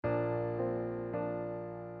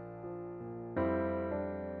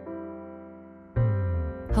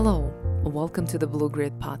Hello, welcome to the Blue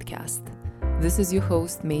Grid podcast. This is your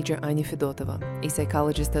host, Major Anya Fedotova, a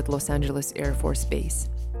psychologist at Los Angeles Air Force Base.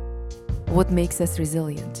 What makes us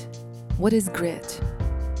resilient? What is grit?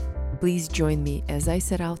 Please join me as I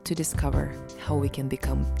set out to discover how we can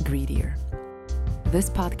become greedier. This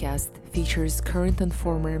podcast features current and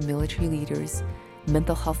former military leaders,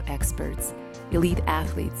 mental health experts, elite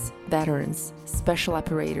athletes, veterans, special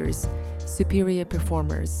operators, superior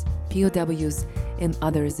performers, POWs, and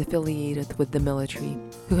others affiliated with the military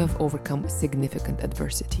who have overcome significant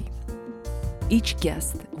adversity. Each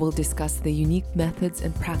guest will discuss the unique methods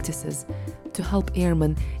and practices to help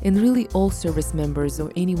airmen and really all service members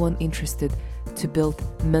or anyone interested to build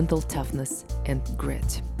mental toughness and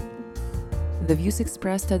grit. The views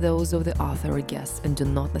expressed are those of the author or guest and do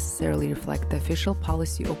not necessarily reflect the official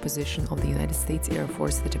policy or position of the United States Air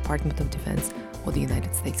Force, the Department of Defense, or the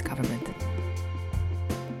United States government.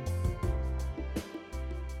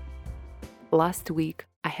 Last week,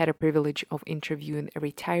 I had a privilege of interviewing a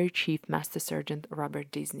retired Chief Master Sergeant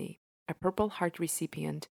Robert Disney, a Purple Heart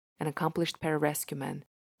recipient and accomplished pararescueman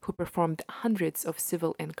who performed hundreds of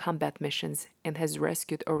civil and combat missions and has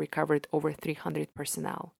rescued or recovered over 300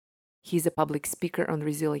 personnel. He's a public speaker on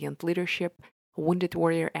resilient leadership, wounded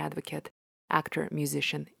warrior advocate, actor,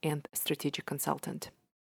 musician, and strategic consultant.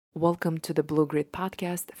 Welcome to the Blue Grid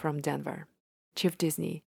podcast from Denver. Chief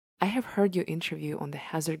Disney, I have heard your interview on the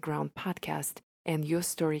Hazard Ground podcast, and your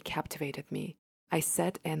story captivated me. I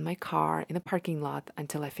sat in my car in a parking lot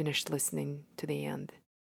until I finished listening to the end.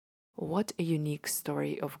 What a unique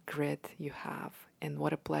story of grit you have, and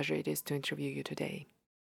what a pleasure it is to interview you today.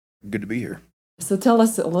 Good to be here. So tell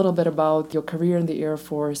us a little bit about your career in the Air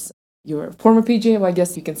Force. You're a former PJ, well, I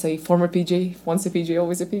guess you can say former PJ, once a PJ,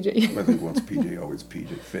 always a PJ. I think once a PJ, always a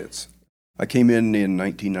PJ fits. I came in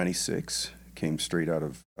 1996, came straight out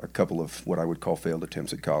of a couple of what I would call failed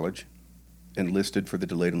attempts at college, enlisted for the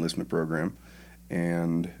delayed enlistment program,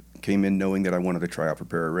 and came in knowing that I wanted to try out for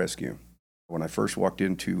pararescue. When I first walked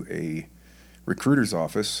into a recruiter's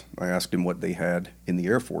office, I asked him what they had in the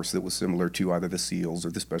Air Force that was similar to either the SEALs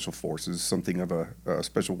or the Special Forces, something of a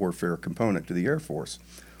special warfare component to the Air Force.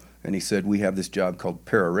 And he said, "We have this job called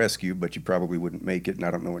pararescue, but you probably wouldn't make it, and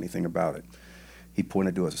I don't know anything about it." He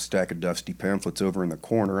pointed to a stack of dusty pamphlets over in the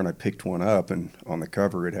corner, and I picked one up, and on the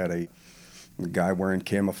cover it had a guy wearing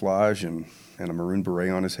camouflage and a maroon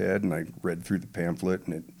beret on his head, and I read through the pamphlet,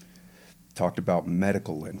 and it talked about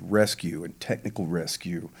medical and rescue and technical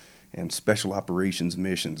rescue and special operations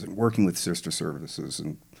missions and working with sister services,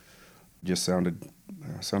 and just sounded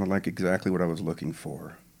like exactly what I was looking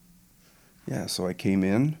for. Yeah, so I came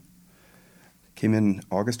in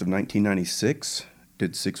August of 1996,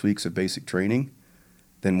 did 6 weeks of basic training,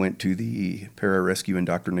 then went to the pararescue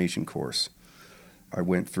indoctrination course. I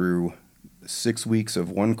went through 6 weeks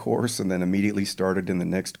of one course and then immediately started in the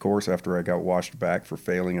next course after I got washed back for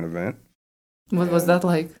failing an event. What was that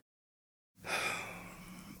like?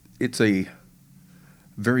 It's a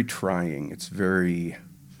very trying, it's very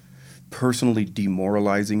personally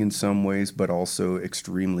demoralizing in some ways, but also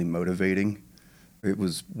extremely motivating. It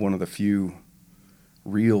was one of the few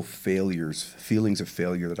real feelings of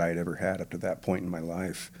failure that I had ever had up to that point in my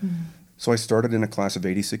life. Mm-hmm. So I started in a class of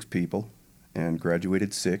 86 people and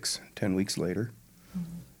graduated 10 weeks later.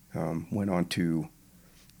 Mm-hmm. Went on to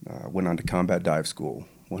combat dive school,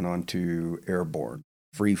 went on to airborne,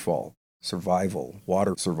 free fall, survival,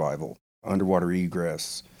 water survival, underwater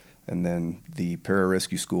egress, and then the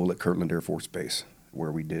pararescue school at Kirtland Air Force Base,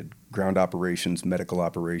 where we did ground operations, medical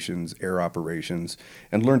operations, air operations,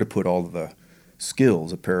 and learned to put all of the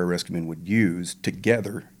skills a pararescueman would use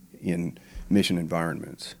together in mission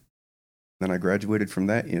environments. Then I graduated from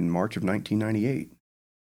that in March of 1998.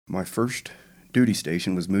 My first duty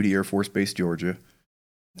station was Moody Air Force Base, Georgia.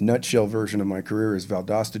 The nutshell version of my career is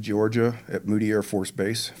Valdosta, Georgia, at Moody Air Force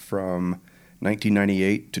Base from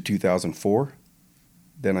 1998 to 2004.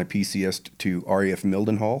 Then I PCS'd to RAF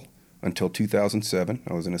Mildenhall until 2007.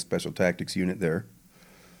 I was in a special tactics unit there.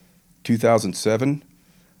 2007,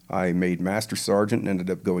 I made Master Sergeant and ended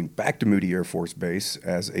up going back to Moody Air Force Base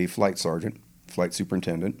as a flight sergeant, flight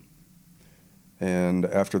superintendent. And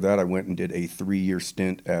after that, I went and did a 3-year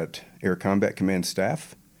stint at Air Combat Command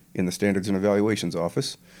Staff in the Standards and Evaluations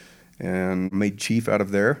Office, and made chief out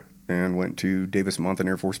of there, and went to Davis-Monthan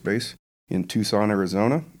Air Force Base in Tucson,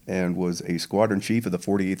 Arizona, and was a squadron chief of the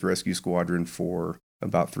 48th Rescue Squadron for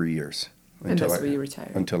about 3 years. And that's where you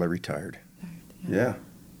retired? Until I retired. Yeah.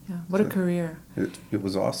 What a career. It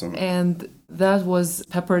was awesome. And that was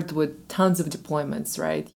peppered with tons of deployments,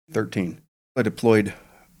 right? 13. I deployed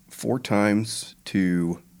 4 times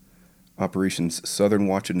to Operations Southern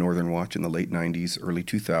Watch and Northern Watch in the late 90s, early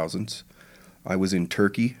 2000s. I was in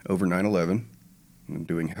Turkey over 9/11,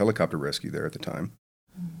 doing helicopter rescue there at the time.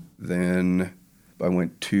 Then I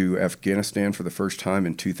went to Afghanistan for the first time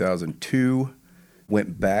in 2002,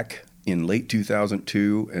 went back in late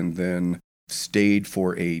 2002, and then stayed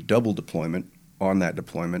for a double deployment on that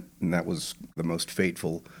deployment, and that was the most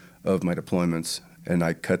fateful of my deployments. And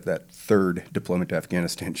I cut that third deployment to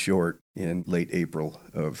Afghanistan short in late April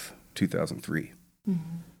of 2003.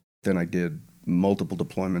 Then I did multiple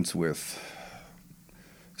deployments with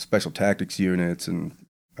special tactics units, and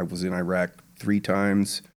I was in Iraq 3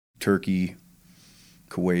 times, Turkey,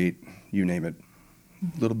 Kuwait, you name it,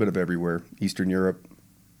 a little bit of everywhere, Eastern Europe.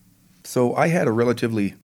 So I had a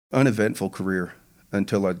relatively uneventful career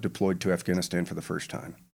until I deployed to Afghanistan for the first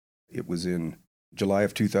time. It was in July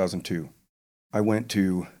of 2002. I went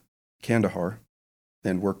to Kandahar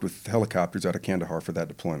and worked with helicopters out of Kandahar for that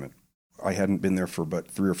deployment. I hadn't been there for about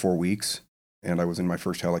 3 or 4 weeks, and I was in my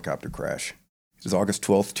first helicopter crash. It was August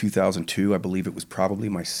 12th, 2002. I believe it was probably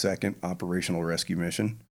my second operational rescue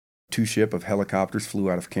mission. 2 ships of helicopters flew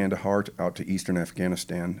out of Kandahar out to eastern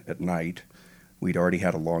Afghanistan at night. We'd already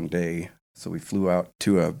had a long day, so we flew out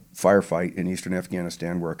to a firefight in eastern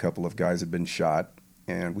Afghanistan where a couple of guys had been shot,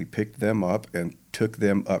 and we picked them up and took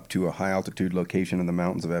them up to a high-altitude location in the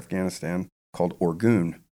mountains of Afghanistan called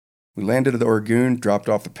Orgun. We landed at the Orgun, dropped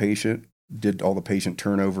off the patient, did all the patient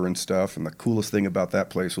turnover and stuff, and the coolest thing about that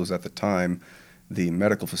place was at the time, the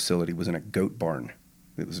medical facility was in a goat barn.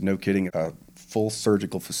 It was, no kidding, a full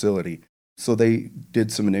surgical facility. So they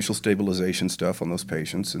did some initial stabilization stuff on those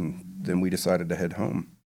patients, and then we decided to head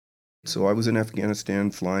home. So I was in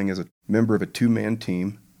Afghanistan flying as a member of a 2-man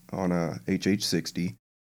team on a HH-60,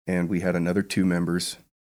 and we had another 2 members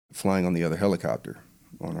flying on the other helicopter,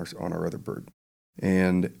 on our other bird.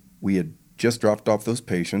 And we had just dropped off those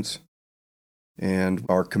patients, and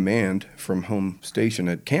our command from home station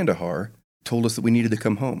at Kandahar told us that we needed to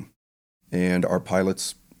come home. And our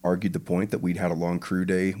pilots argued the point that we'd had a long crew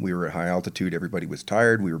day, we were at high altitude, everybody was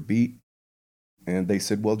tired, we were beat, and they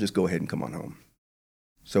said, well, just go ahead and come on home.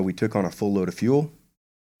 So we took on a full load of fuel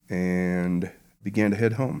and began to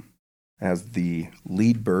head home. As the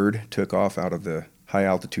lead bird took off out of the high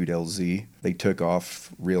altitude LZ, they took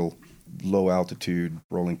off real low altitude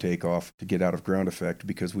rolling takeoff to get out of ground effect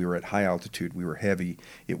because we were at high altitude, we were heavy,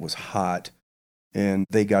 it was hot, and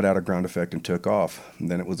they got out of ground effect and took off.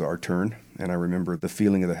 And then it was our turn, and I remember the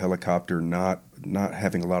feeling of the helicopter not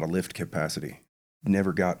having a lot of lift capacity.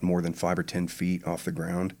 Never got more than 5 or 10 feet off the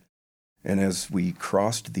ground. And as we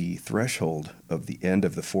crossed the threshold of the end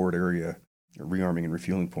of the forward area, rearming and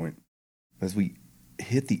refueling point, as we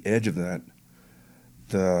hit the edge of that,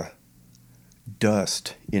 the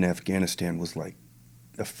dust in Afghanistan was like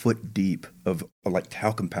a foot deep of like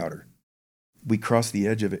talcum powder. We crossed the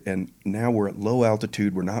edge of it, and now we're at low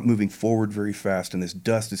altitude. We're not moving forward very fast, and this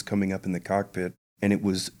dust is coming up in the cockpit, and it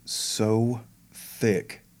was so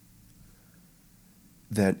thick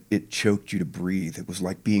that it choked you to breathe. It was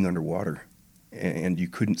like being underwater, and you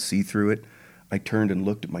couldn't see through it. I turned and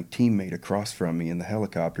looked at my teammate across from me in the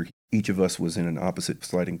helicopter. Each of us was in an opposite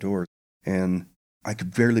sliding door, and I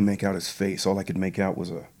could barely make out his face. All I could make out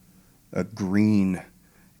was a green,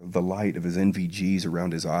 the light of his NVGs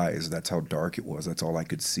around his eyes. That's how dark it was. That's all I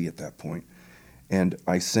could see at that point. And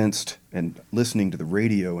I sensed, and listening to the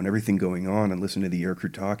radio and everything going on and listening to the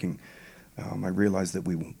aircrew talking, I realized that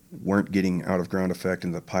we weren't getting out of ground effect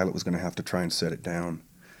and the pilot was going to have to try and set it down.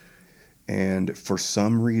 And for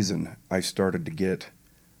some reason, I started to get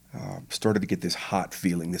this hot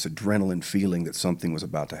feeling, this adrenaline feeling that something was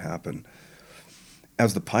about to happen.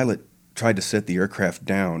 As the pilot tried to set the aircraft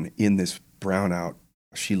down in this brownout,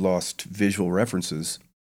 she lost visual references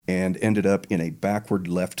and ended up in a backward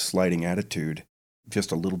left sliding attitude,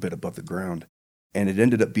 just a little bit above the ground. And it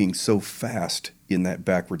ended up being so fast in that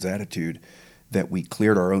backwards attitude that we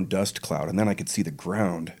cleared our own dust cloud. And then I could see the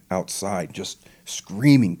ground outside just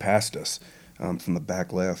screaming past us from the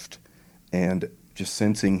back left. And just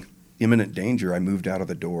sensing imminent danger, I moved out of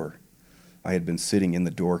the door. I had been sitting in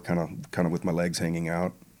the door kind of with my legs hanging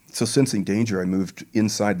out. So sensing danger, I moved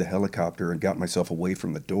inside the helicopter and got myself away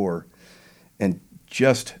from the door. And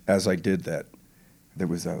just as I did that, there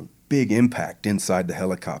was a big impact inside the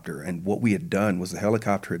helicopter. And what we had done was the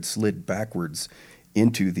helicopter had slid backwards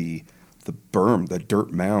into the berm, the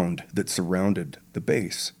dirt mound that surrounded the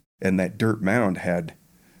base. And that dirt mound had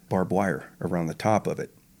barbed wire around the top of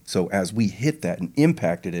it. So as we hit that and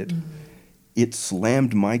impacted it, it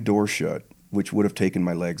slammed my door shut, which would have taken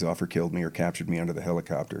my legs off or killed me or captured me under the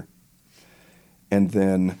helicopter. And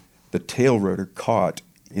then the tail rotor caught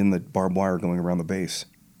in the barbed wire going around the base.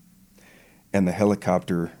 and the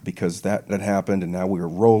helicopter, because that happened, and now we were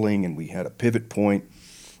rolling, and we had a pivot point,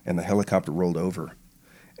 and the helicopter rolled over.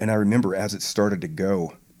 And I remember as it started to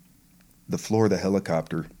go, the floor of the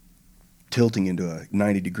helicopter tilting into a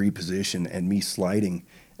 90-degree position, and me sliding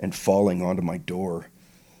and falling onto my door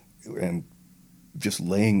and just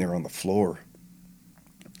laying there on the floor.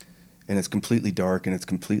 And it's completely dark, and it's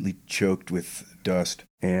completely choked with dust,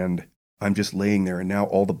 and I'm just laying there, and now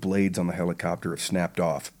all the blades on the helicopter have snapped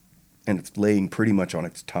off, and it's laying pretty much on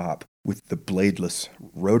its top with the bladeless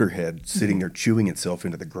rotor head sitting there chewing itself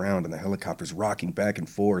into the ground, and the helicopter's rocking back and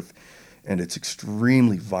forth, and it's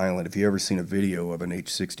extremely violent. If you've ever seen a video of an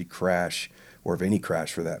H-60 crash, or of any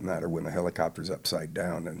crash for that matter, when the helicopter's upside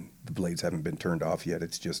down and the blades haven't been turned off yet,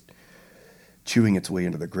 it's just chewing its way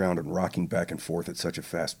into the ground and rocking back and forth at such a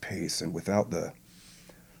fast pace. And without the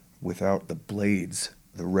blades,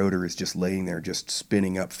 the rotor is just laying there, just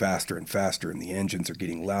spinning up faster and faster, and the engines are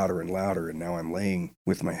getting louder and louder. And now I'm laying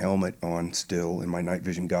with my helmet on still, and my night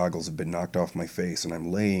vision goggles have been knocked off my face, and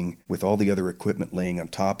I'm laying with all the other equipment laying on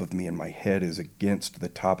top of me, and my head is against the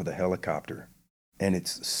top of the helicopter. And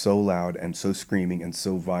it's so loud and so screaming and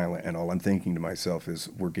so violent, and all I'm thinking to myself is,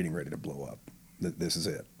 we're getting ready to blow up. This is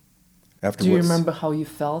it. Do you remember how you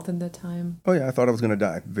felt in that time? Oh yeah, I thought I was going to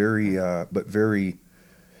die. Very.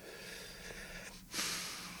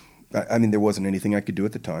 I mean, there wasn't anything I could do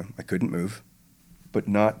at the time. I couldn't move, but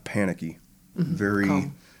not panicky. Mm-hmm. Very,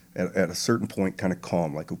 calm. At a certain point, kind of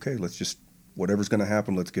calm. Like, okay, let's just, whatever's going to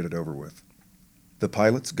happen, let's get it over with. The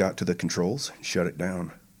pilots got to the controls and shut it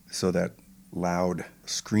down, so that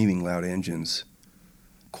screaming loud engines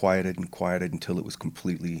quieted until it was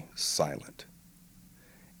completely silent.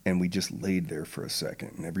 And we just laid there for a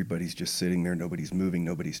second, and everybody's just sitting there. Nobody's moving,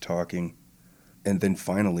 nobody's talking. And then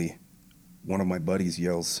finally, one of my buddies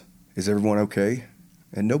yells, "Is everyone okay?"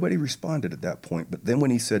 And nobody responded at that point. But then when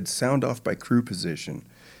he said, "Sound off by crew position,"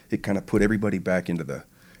 it kind of put everybody back into the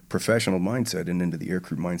professional mindset and into the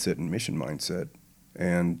aircrew mindset and mission mindset.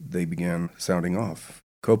 And they began sounding off.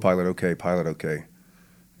 Co-pilot okay, pilot okay,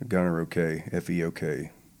 gunner okay, FE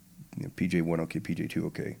okay, PJ1 okay, PJ2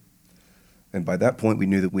 okay. And by that point, we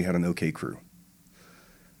knew that we had an okay crew.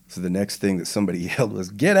 So the next thing that somebody yelled was,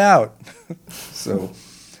 "Get out!" So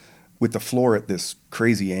with the floor at this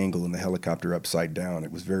crazy angle and the helicopter upside down,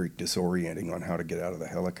 it was very disorienting on how to get out of the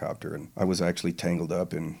helicopter. And I was actually tangled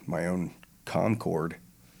up in my own comm cord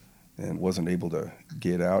and wasn't able to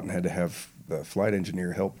get out, and had to have the flight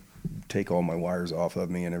engineer help take all my wires off of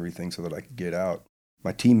me and everything so that I could get out.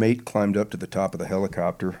 My teammate climbed up to the top of the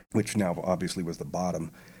helicopter, which now obviously was the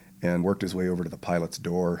bottom, and worked his way over to the pilot's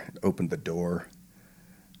door, opened the door,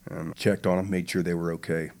 and checked on them, made sure they were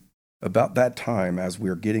okay. About that time, as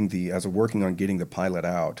we're working on getting the pilot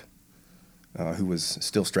out, who was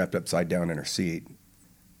still strapped upside down in her seat,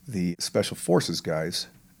 the Special Forces guys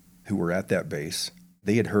who were at that base,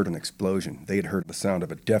 they had heard an explosion. They had heard the sound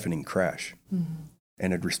of a deafening crash,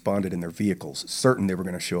 and had responded in their vehicles, certain they were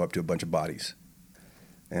going to show up to a bunch of bodies.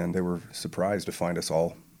 And they were surprised to find us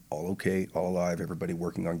all okay, all alive, everybody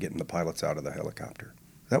working on getting the pilots out of the helicopter.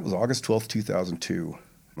 That was August 12th, 2002.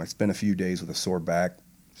 I spent a few days with a sore back,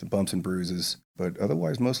 some bumps and bruises, but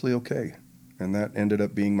otherwise mostly okay. And that ended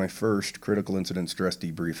up being my first critical incident stress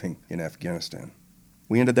debriefing in Afghanistan.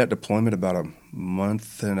 We ended that deployment about a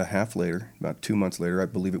month and a half later, about 2 months later. I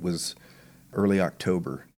believe it was early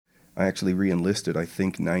October. I actually re-enlisted, I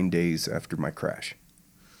think, 9 days after my crash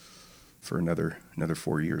for another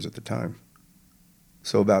 4 years at the time.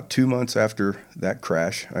 So about 2 months after that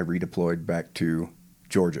crash, I redeployed back to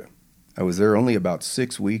Georgia. I was there only about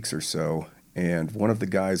 6 weeks or so, and one of the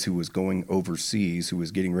guys who was going overseas, who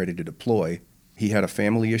was getting ready to deploy, he had a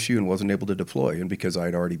family issue and wasn't able to deploy. And because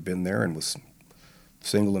I'd already been there and was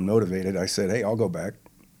single and motivated, I said, "Hey, I'll go back."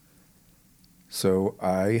 So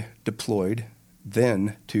I deployed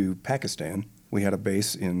then to Pakistan. We had a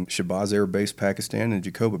base in Shahbaz Air Base, Pakistan, in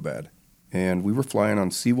Jacobabad. And we were flying on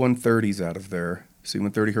C-130s out of there,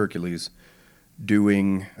 C-130 Hercules,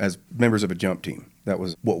 doing as members of a jump team. That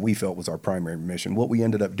was what we felt was our primary mission. What we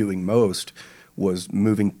ended up doing most was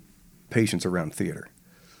moving patients around theater.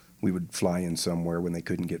 We would fly in somewhere when they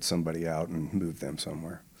couldn't get somebody out and move them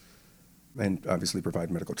somewhere, and obviously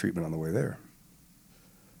provide medical treatment on the way there.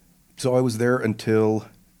 So I was there until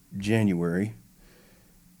January,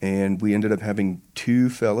 and we ended up having 2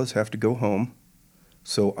 fellas have to go home.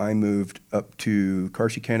 So I moved up to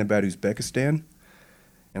Karshi-Kanabad, Uzbekistan,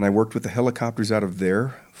 and I worked with the helicopters out of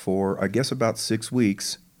there for, I guess, about 6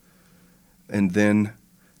 weeks. And then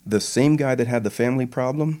the same guy that had the family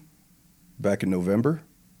problem back in November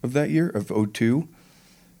of that year, of 2002,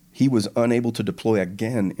 he was unable to deploy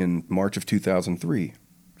again in March of 2003.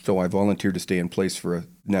 So I volunteered to stay in place for a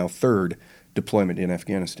now third deployment in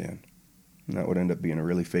Afghanistan. And that would end up being a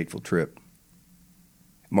really fateful trip.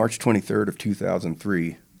 March 23rd of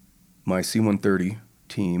 2003, my C-130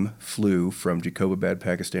 team flew from Jacobabad,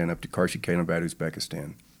 Pakistan up to Karshi-Kanabad,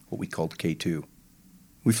 Uzbekistan, what we called K2.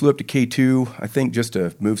 We flew up to K2, I think just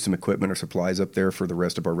to move some equipment or supplies up there for the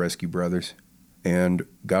rest of our rescue brothers, and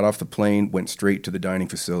got off the plane, went straight to the dining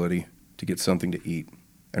facility to get something to eat.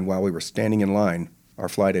 And while we were standing in line, our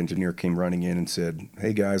flight engineer came running in and said,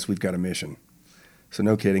 "Hey guys, we've got a mission." So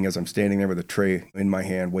no kidding, as I'm standing there with a tray in my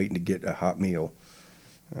hand waiting to get a hot meal,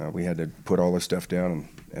 we had to put all our stuff down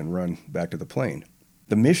and run back to the plane.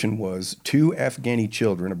 The mission was 2 Afghani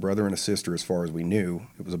children, a brother and a sister as far as we knew.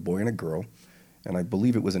 It was a boy and a girl, and I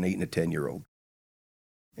believe it was an 8 and a 10-year-old,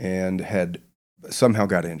 and had somehow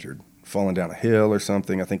got injured, fallen down a hill or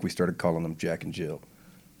something. I think we started calling them Jack and Jill.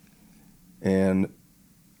 And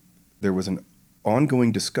there was an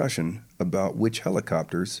ongoing discussion about which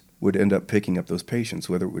helicopters would end up picking up those patients,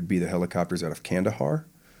 whether it would be the helicopters out of Kandahar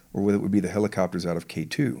or whether it would be the helicopters out of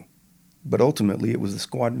K2. But ultimately, it was the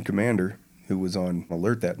squadron commander who was on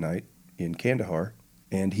alert that night in Kandahar,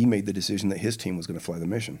 and he made the decision that his team was going to fly the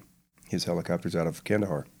mission, his helicopters out of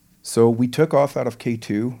Kandahar. So we took off out of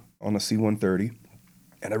K2 on a C-130,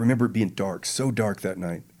 and I remember it being dark, so dark that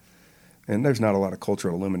night. And there's not a lot of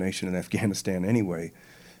cultural illumination in Afghanistan anyway,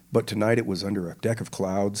 but tonight it was under a deck of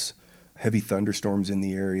clouds, heavy thunderstorms in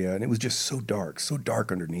the area, and it was just so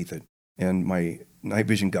dark underneath it. And my night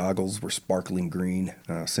vision goggles were sparkling green,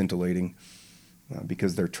 scintillating,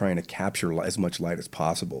 because they're trying to capture as much light as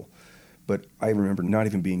possible. But I remember not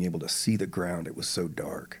even being able to see the ground. It was so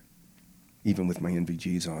dark, even with my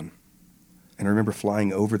NVGs on. And I remember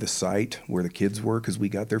flying over the site where the kids were, because we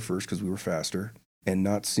got there first because we were faster, and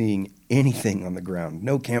not seeing anything on the ground.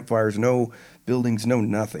 No campfires, no buildings, no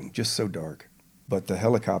nothing, just so dark. But the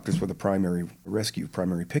helicopters were the primary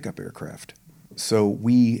pickup aircraft. So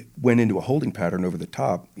we went into a holding pattern over the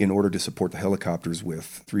top in order to support the helicopters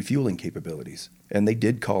with refueling capabilities. And they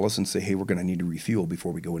did call us and say, "Hey, we're going to need to refuel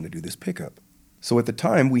before we go in to do this pickup." So at the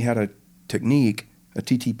time, we had a technique, a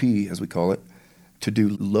TTP as we call it, to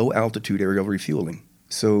do low altitude aerial refueling.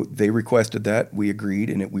 So they requested that, we agreed,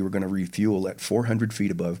 and we were going to refuel at 400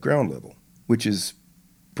 feet above ground level, which is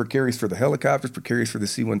precarious for the helicopters, precarious for the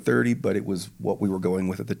C-130, but it was what we were going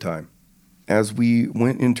with at the time. As we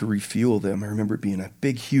went in to refuel them, I remember it being a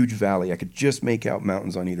big, huge valley. I could just make out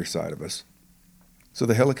mountains on either side of us. So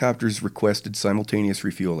the helicopters requested simultaneous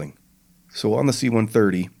refueling. So on the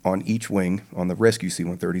C-130, on each wing, on the rescue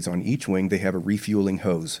C-130s, on each wing, they have a refueling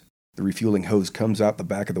hose. The refueling hose comes out the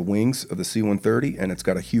back of the wings of the C-130, and it's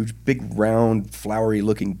got a huge, big, round,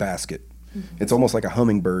 flowery-looking basket. Mm-hmm. It's almost like a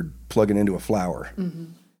hummingbird plugging into a flower. Mm-hmm.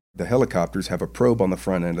 The helicopters have a probe on the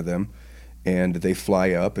front end of them, and they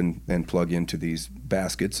fly up and plug into these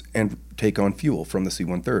baskets and take on fuel from the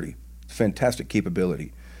C-130. It's a fantastic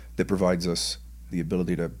capability that provides us the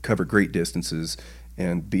ability to cover great distances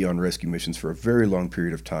and be on rescue missions for a very long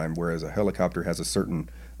period of time, whereas a helicopter has a certain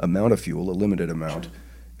amount of fuel, a limited amount.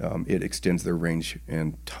 It extends their range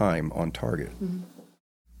and time on target. Mm-hmm.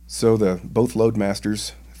 So both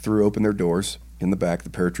loadmasters threw open their doors in the back, the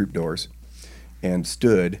paratroop doors, and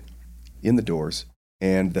stood in the doors,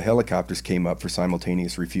 and the helicopters came up for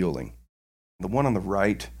simultaneous refueling. The one on the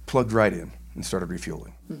right plugged right in and started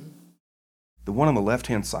refueling. Mm-hmm. The one on the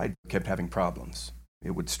left-hand side kept having problems.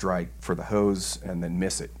 It would strike for the hose and then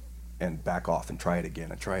miss it and back off and try it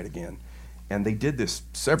again and try it again. And they did this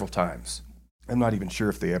several times. I'm not even sure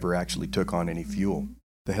if they ever actually took on any fuel.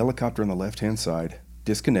 The helicopter on the left-hand side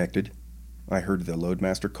disconnected. I heard the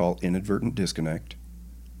loadmaster call inadvertent disconnect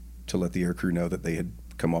to let the aircrew know that they had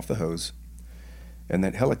come off the hose. And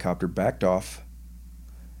that helicopter backed off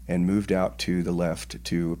and moved out to the left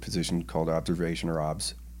to a position called observation or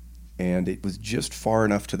OBS. And it was just far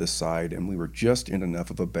enough to the side, and we were just in enough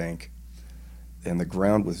of a bank, and the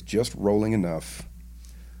ground was just rolling enough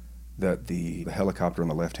that the helicopter on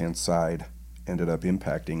the left-hand side ended up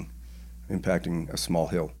impacting a small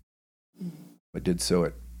hill. It did so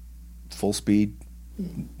at full speed,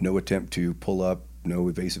 no attempt to pull up, no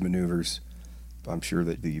evasive maneuvers. I'm sure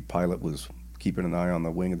that the pilot was keeping an eye on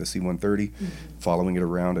the wing of the C-130, following it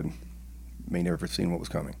around, and may never have seen what was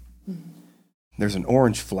coming. There's an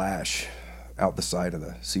orange flash out the side of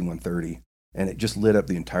the C-130, and it just lit up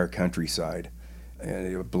the entire countryside. And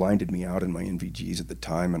it blinded me out in my NVGs at the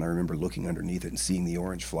time, and I remember looking underneath it and seeing the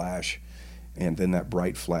orange flash, and then that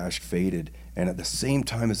bright flash faded. And at the same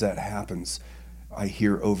time as that happens, I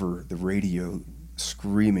hear over the radio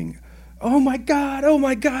screaming, "Oh my God, oh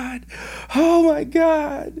my God, oh my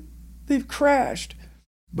God, they've crashed."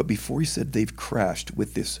 But before he said they've crashed,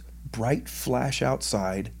 with this bright flash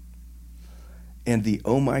outside and the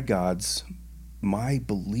oh my gods, my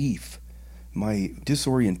belief, my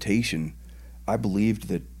disorientation, I believed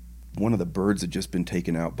that one of the birds had just been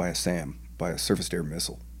taken out by a SAM, by a surface-to-air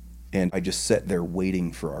missile. And I just sat there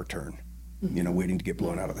waiting for our turn, waiting to get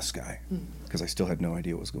blown out of the sky, because I still had no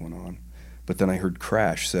idea what was going on. But then I heard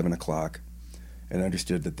crash, 7 o'clock, and I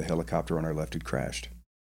understood that the helicopter on our left had crashed.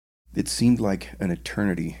 It seemed like an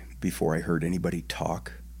eternity before I heard anybody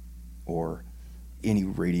talk or any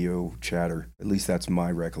radio chatter. At least that's my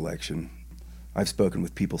recollection. I've spoken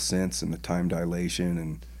with people since, and the time dilation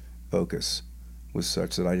and focus was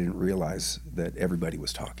such that I didn't realize that everybody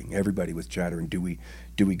was talking. Everybody was chattering. Do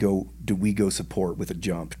we go support with a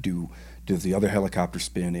jump? Does the other helicopter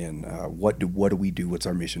spin in? What do we do? What's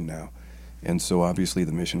our mission now? And so obviously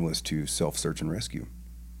the mission was to self-search and rescue,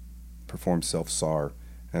 perform self-SAR,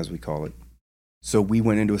 as we call it. So we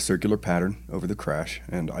went into a circular pattern over the crash,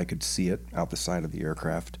 and I could see it out the side of the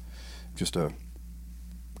aircraft, just a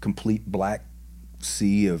complete black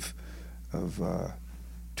sea of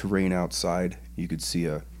terrain outside. You could see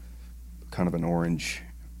a kind of an orange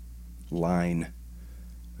line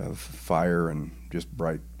of fire and just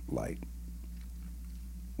bright light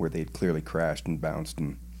where they'd clearly crashed and bounced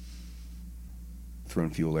and thrown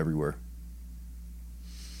fuel everywhere.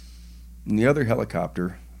 And the other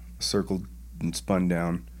helicopter circled and spun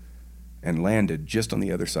down and landed just on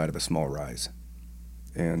the other side of a small rise.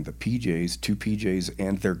 And the PJs, two PJs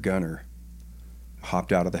and their gunner,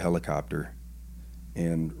 hopped out of the helicopter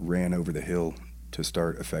and ran over the hill to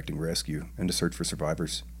start effecting rescue and to search for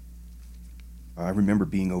survivors. I remember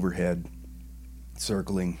being overhead,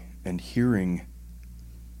 circling, and hearing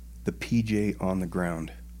the PJ on the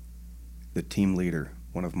ground, the team leader,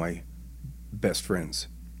 one of my best friends,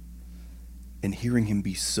 and hearing him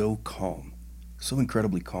be so calm, so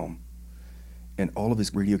incredibly calm. And all of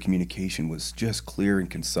his radio communication was just clear and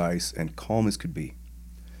concise and calm as could be.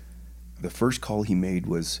 The first call he made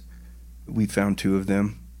was, "We found 2 of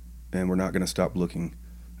them, and we're not going to stop looking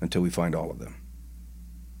until we find all of them."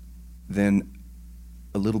 Then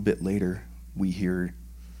a little bit later, we hear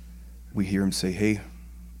him say, "Hey,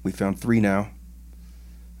 we found 3 now,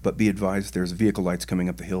 but be advised there's vehicle lights coming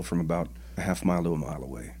up the hill from about a half mile to a mile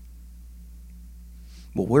away."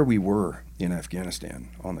 Well, where we were in Afghanistan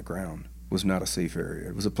on the ground was not a safe area.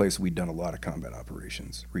 It was a place we'd done a lot of combat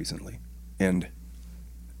operations recently. And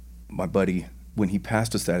my buddy, when he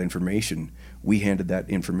passed us that information, we handed that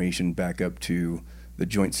information back up to the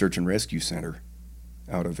Joint Search and Rescue Center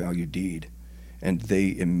out of Al Udeid. And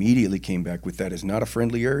they immediately came back with, "That is not a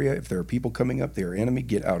friendly area. If there are people coming up, they are enemy.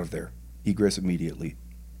 Get out of there. Egress immediately."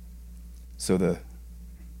 So the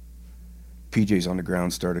PJs on the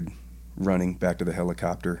ground started running back to the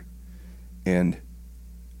helicopter. And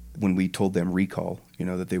when we told them recall,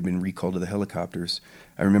 that they've been recalled to the helicopters,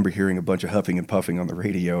 I remember hearing a bunch of huffing and puffing on the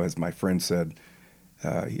radio as my friend said,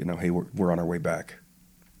 "Hey, we're on our way back."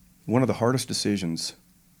 One of the hardest decisions,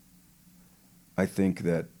 I think,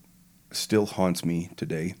 that still haunts me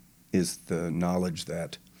today is the knowledge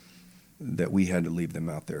that we had to leave them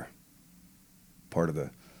out there. Part of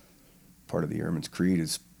the Airman's creed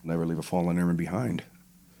is never leave a fallen airman behind.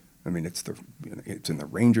 I mean, it's in the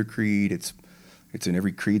Ranger creed. It's in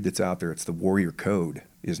every creed that's out there. It's the warrior code,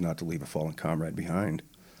 is not to leave a fallen comrade behind.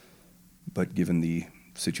 But given the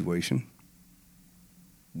situation,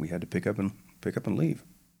 we had to pick up and leave.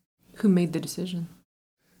 Who made the decision?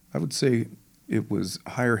 I would say it was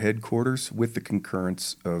higher headquarters with the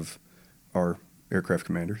concurrence of our aircraft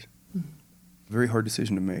commanders. Mm-hmm. Very hard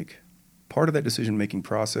decision to make. Part of that decision-making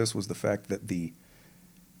process was the fact that the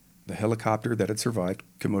helicopter that had survived,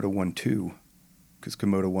 Komodo 1-2, because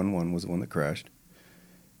Komodo 1-1 was the one that crashed,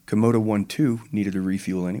 Komodo 1-2 needed to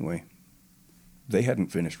refuel anyway. They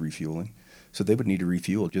hadn't finished refueling, so they would need to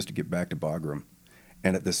refuel just to get back to Bagram.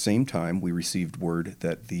 And at the same time, we received word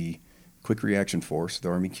that the Quick Reaction Force, the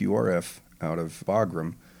Army QRF out of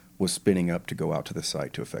Bagram, was spinning up to go out to the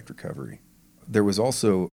site to effect recovery. There was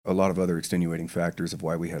also a lot of other extenuating factors of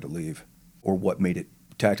why we had to leave, or what made it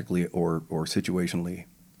tactically or situationally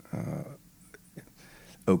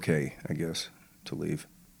okay, I guess, to leave.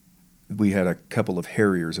 We had a couple of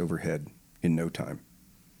Harriers overhead in no time.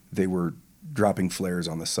 They were dropping flares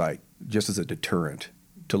on the site just as a deterrent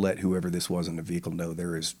to let whoever this was in the vehicle know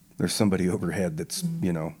there's somebody overhead that's,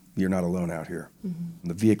 you're not alone out here. Mm-hmm.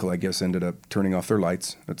 The vehicle, I guess, ended up turning off their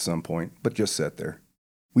lights at some point, but just sat there.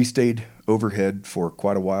 We stayed overhead for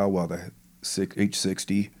quite a while the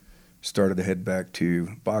H-60 started to head back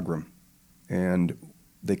to Bagram. And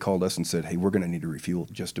they called us and said, "Hey, we're going to need to refuel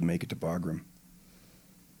just to make it to Bagram."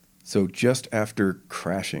 So just after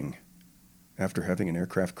crashing, after having an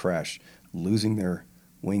aircraft crash, losing their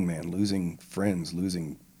wingman, losing friends,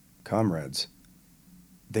 losing comrades,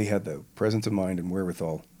 they had the presence of mind and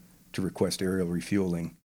wherewithal to request aerial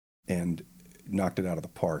refueling and knocked it out of the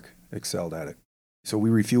park, excelled at it. So we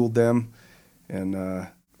refueled them, and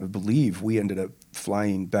I believe we ended up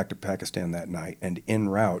flying back to Pakistan that night, and en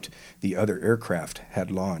route, the other aircraft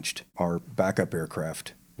had launched. Our backup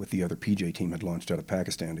aircraft with the other PJ team had launched out of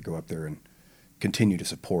Pakistan to go up there and continue to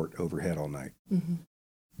support overhead all night. Mm-hmm.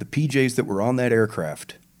 The PJs that were on that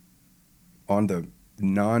aircraft, on the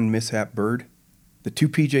non-mishap bird, the two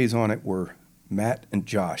PJs on it were Matt and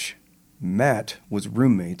Josh. Matt was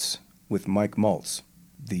roommates with Mike Maltz,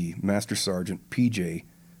 the Master Sergeant PJ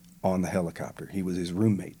on the helicopter. He was his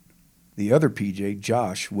roommate. The other PJ,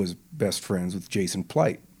 Josh, was best friends with Jason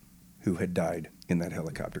Plight, who had died in that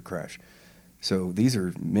helicopter crash. So these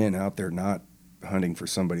are men out there not hunting for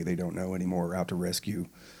somebody they don't know anymore, out to rescue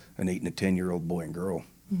an 8 and a 10-year-old boy and girl.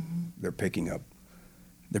 Mm-hmm. They're picking up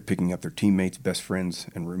their teammates, best friends,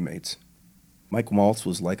 and roommates. Mike Maltz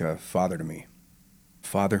was like a father to me.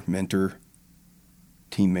 Father, mentor,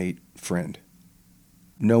 teammate, friend.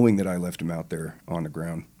 Knowing that I left him out there on the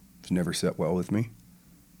ground has never set well with me,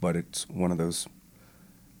 but it's one of those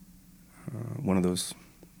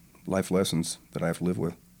life lessons that I have to live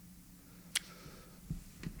with.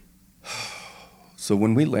 So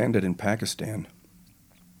when we landed in Pakistan,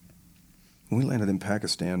 one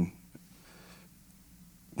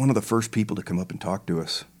of the first people to come up and talk to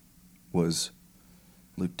us was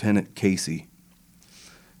Lieutenant Casey.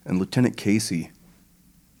 And Lieutenant Casey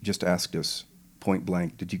just asked us point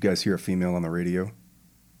blank, did you guys hear a female on the radio?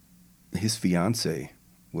 His fiancée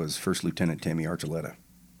was First Lieutenant Tammy Archuleta.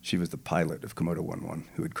 She was the pilot of Komodo 11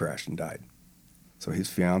 who had crashed and died. So his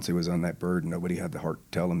fiancée was on that bird, and nobody had the heart to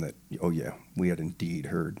tell him that, oh yeah, we had indeed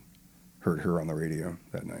heard her on the radio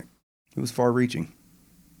that night. It was far-reaching,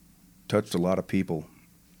 touched a lot of people,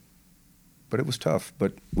 but it was tough.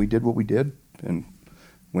 But we did what we did and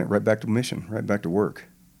went right back to mission, right back to work.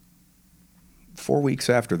 4 weeks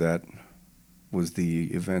after that was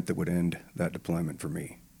the event that would end that deployment for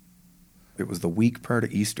me. It was the week prior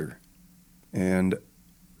to Easter, and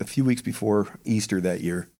a few weeks before Easter that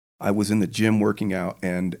year, I was in the gym working out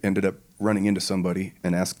and ended up running into somebody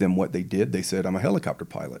and asked them what they did. They said, I'm a helicopter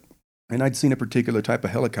pilot. And I'd seen a particular type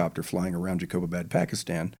of helicopter flying around Jacobabad,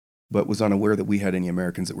 Pakistan, but was unaware that we had any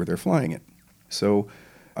Americans that were there flying it. So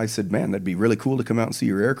I said, man, that'd be really cool to come out and see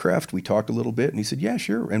your aircraft. We talked a little bit, and he said, yeah,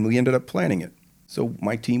 sure. And we ended up planning it. So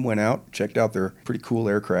my team went out, checked out their pretty cool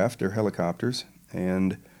aircraft, their helicopters,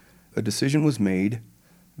 and a decision was made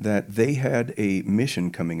that they had a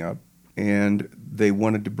mission coming up, and they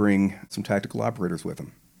wanted to bring some tactical operators with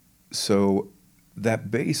them. So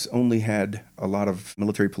that base only had a lot of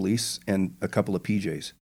military police and a couple of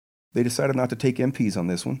PJs. They decided not to take MPs on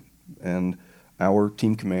this one, and our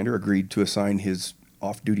team commander agreed to assign his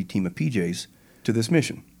off-duty team of PJs to this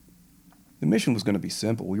mission. The mission was going to be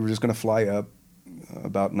simple. We were just going to fly up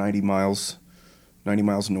about 90 miles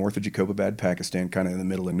north of Jacobabad, Pakistan, kind of in the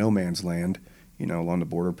middle of no man's land, along the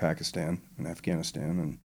border of Pakistan and Afghanistan,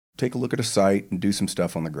 and take a look at a site and do some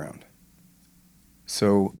stuff on the ground.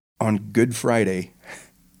 So on Good Friday,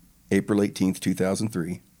 April 18th,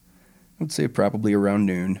 2003, I would say probably around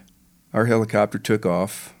noon, our helicopter took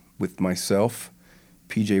off with myself,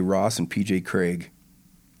 PJ Ross, and PJ Craig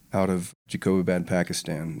out of Jacobabad,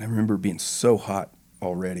 Pakistan. I remember being so hot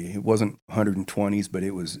already. It wasn't 120s, but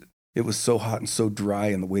it was so hot and so dry,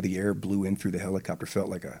 and the way the air blew in through the helicopter felt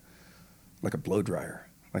like a blow dryer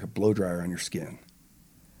on your skin.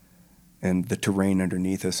 And the terrain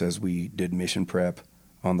underneath us as we did mission prep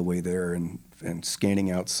on the way there and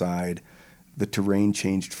scanning outside, the terrain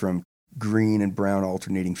changed from green and brown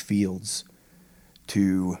alternating fields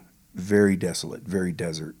to very desolate, very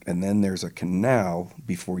desert. And then there's a canal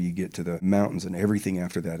before you get to the mountains, and everything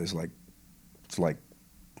after that is it's like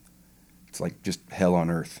just hell on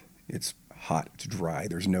earth. It's hot, it's dry,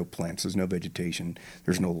 there's no plants, there's no vegetation,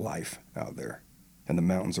 there's no life out there. And the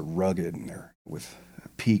mountains are rugged, and they're with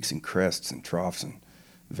peaks and crests and troughs and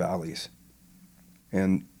valleys.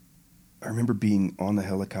 And I remember being on the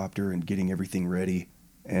helicopter and getting everything ready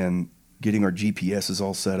and getting our GPSs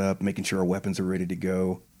all set up, making sure our weapons are ready to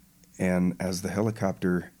go. And as the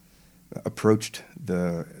helicopter approached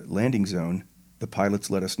the landing zone, the pilots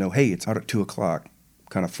let us know, hey, it's out at 2 o'clock,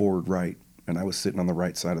 kind of forward right. And I was sitting on the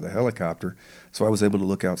right side of the helicopter, so I was able to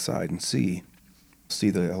look outside and see the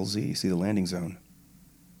LZ, see the landing zone.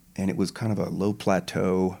 And it was kind of a low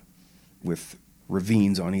plateau with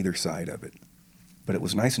ravines on either side of it. But it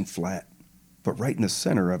was nice and flat. But right in the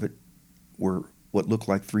center of it were what looked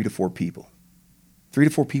like 3 to 4 people. 3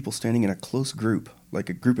 to 4 people standing in a close group, like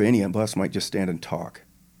a group of any of us might just stand and talk.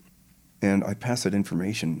 And I passed that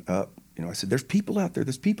information up. I said, there's people out there,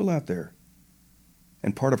 there's people out there.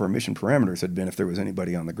 And part of our mission parameters had been if there was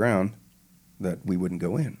anybody on the ground, that we wouldn't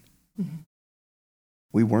go in. Mm-hmm.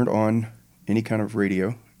 We weren't on any kind of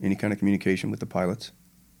radio, any kind of communication with the pilots.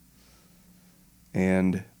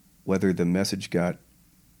 And whether the message got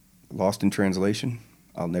lost in translation,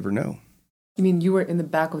 I'll never know. You mean you were in the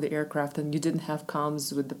back of the aircraft and you didn't have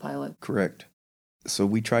comms with the pilot? Correct. So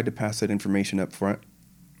we tried to pass that information up front.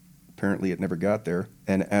 Apparently it never got there.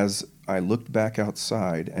 And as I looked back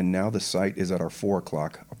outside, and now the site is at our 4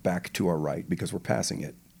 o'clock, back to our right, because we're passing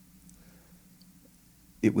it,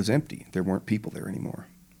 it was empty. There weren't people there anymore.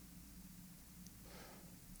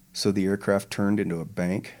 So the aircraft turned into a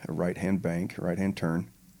bank, a right-hand turn,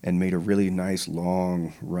 and made a really nice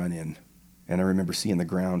long run in. And I remember seeing the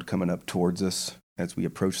ground coming up towards us as we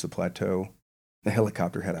approached the plateau. The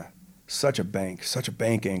helicopter had such a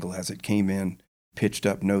bank angle as it came in, pitched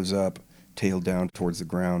up, nose up, tail down towards the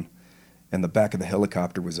ground. And the back of the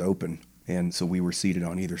helicopter was open. And so we were seated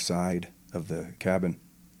on either side of the cabin.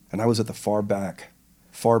 And I was at the far back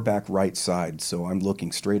right side. So I'm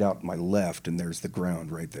looking straight out my left, and there's the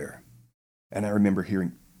ground right there. And I remember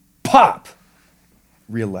hearing pop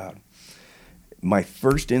real loud. My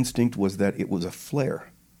first instinct was that it was a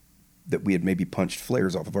flare, that we had maybe punched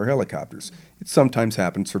flares off of our helicopters. It sometimes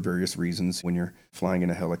happens for various reasons when you're flying in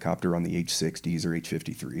a helicopter on the H-60s or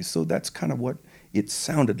H-53s. So that's kind of what it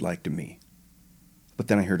sounded like to me. But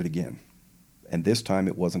then I heard it again. And this time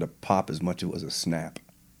it wasn't a pop as much as it was a snap.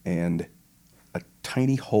 And a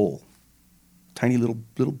tiny hole, tiny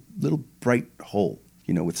little bright hole,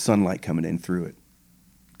 with sunlight coming in through it,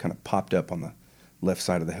 kind of popped up on the left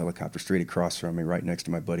side of the helicopter, straight across from me, right next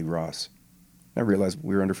to my buddy Ross. I realized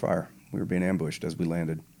we were under fire. We were being ambushed as we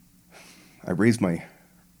landed. I raised my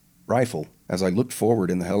rifle. As I looked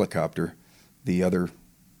forward in the helicopter, the other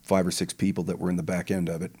 5 or 6 people that were in the back end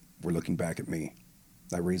of it were looking back at me.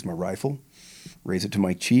 I raised my rifle, raised it to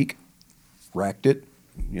my cheek, racked it,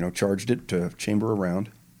 charged it to chamber a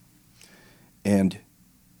round. And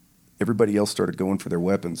everybody else started going for their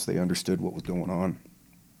weapons. They understood what was going on.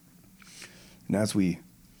 And as we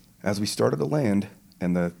started to land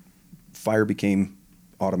and the fire became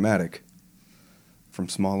automatic from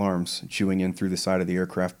small arms, chewing in through the side of the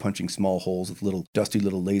aircraft, punching small holes with dusty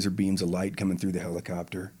little laser beams of light coming through the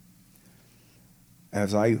helicopter.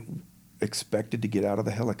 As I expected to get out of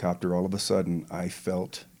the helicopter, all of a sudden, I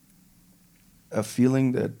felt a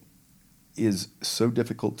feeling that is so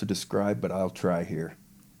difficult to describe, but I'll try here.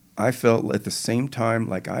 I felt at the same time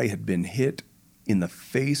like I had been hit in the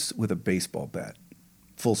face with a baseball bat,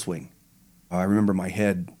 full swing. I remember my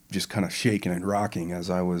head just kind of shaking and rocking as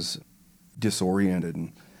I was disoriented.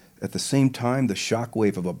 And at the same time, the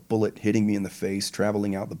shockwave of a bullet hitting me in the face,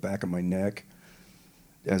 traveling out the back of my neck,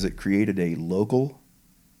 as it created a local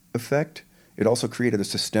effect, it also created a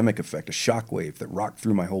systemic effect, a shockwave that rocked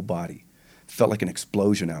through my whole body. It felt like an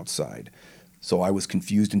explosion outside. So I was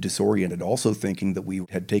confused and disoriented, also thinking that we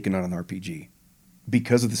had taken on an RPG.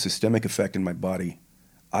 Because of the systemic effect in my body,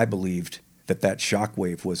 I believed that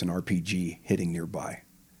shockwave was an RPG hitting nearby,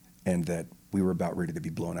 and that we were about ready to be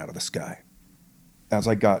blown out of the sky. As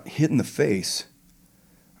I got hit in the face,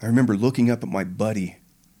 I remember looking up at my buddy,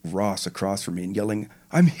 Ross, across from me and yelling,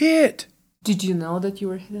 "I'm hit!" Did you know that you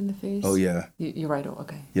were hit in the face? Oh, yeah. You're right,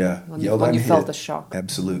 okay. Yeah. When you felt the shock.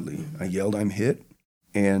 Absolutely. I yelled, "I'm hit,"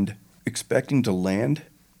 and expecting to land,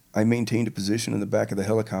 I maintained a position in the back of the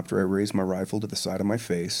helicopter. I raised my rifle to the side of my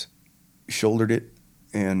face, shouldered it,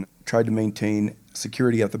 and tried to maintain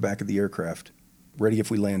security at the back of the aircraft, ready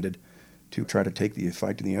if we landed to try to take the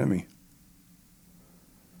fight to the enemy.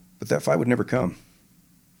 But that fight would never come.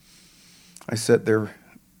 I sat there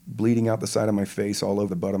bleeding out the side of my face all over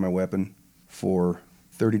the butt of my weapon for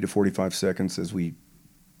 30 to 45 seconds as we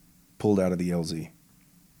pulled out of the LZ.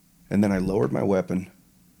 And then I lowered my weapon,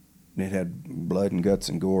 and it had blood and guts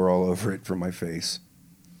and gore all over it from my face.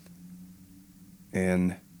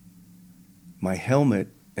 And my helmet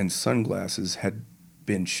and sunglasses had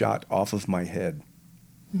been shot off of my head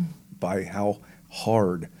by how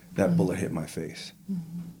hard that bullet hit my face.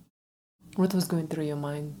 What was going through your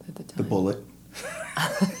mind at the time? The bullet.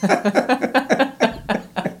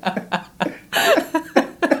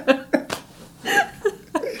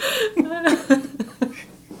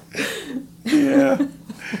 Yeah,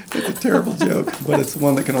 it's a terrible joke, but it's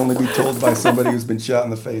one that can only be told by somebody who's been shot in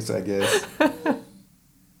the face, I guess.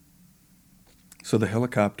 So the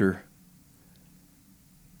helicopter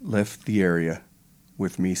left the area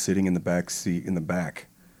with me sitting in the back seat, in the back,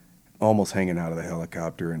 almost hanging out of the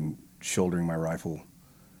helicopter and shouldering my rifle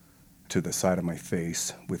to the side of my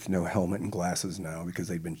face with no helmet and glasses now because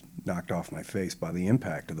they'd been knocked off my face by the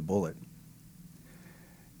impact of the bullet.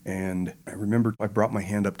 And I remember I brought my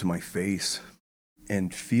hand up to my face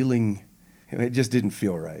and feeling, it just didn't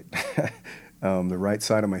feel right. The right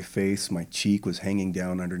side of my face, my cheek was hanging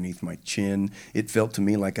down underneath my chin. It felt to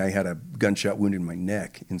me like I had a gunshot wound in my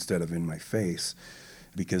neck instead of in my face,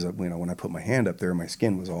 because when I put my hand up there, my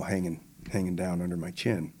skin was all hanging down under my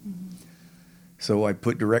chin. Mm-hmm. So I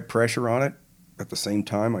put direct pressure on it. At the same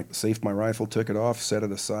time, I safed my rifle, took it off, set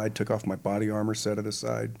it aside, took off my body armor, set it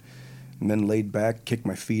aside, and then laid back, kicked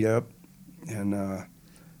my feet up. And it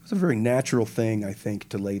was a very natural thing, I think,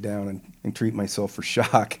 to lay down and treat myself for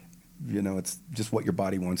shock. It's just what your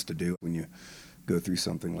body wants to do when you go through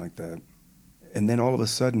something like that. And then all of a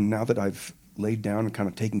sudden, now that I've laid down and kind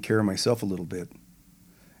of taken care of myself a little bit,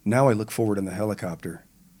 now I look forward in the helicopter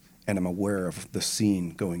and I'm aware of the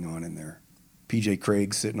scene going on in there. PJ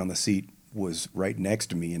Craig, sitting on the seat, was right next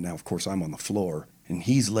to me, and now, of course, I'm on the floor. And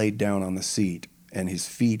he's laid down on the seat, and his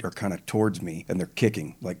feet are kind of towards me, and they're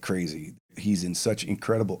kicking like crazy. He's in such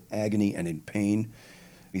incredible agony and in pain.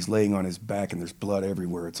 He's laying on his back, and there's blood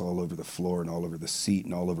everywhere. It's all over the floor and all over the seat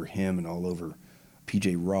and all over him and all over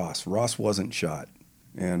PJ Ross. Ross wasn't shot,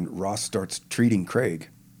 and Ross starts treating Craig,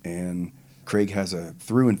 and Craig has a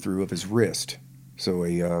through and through of his wrist. So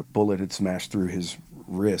a bullet had smashed through his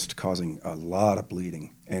wrist, causing a lot of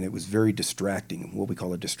bleeding. And it was very distracting, what we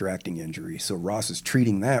call a distracting injury. So Ross is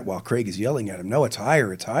treating that while Craig is yelling at him, "No, it's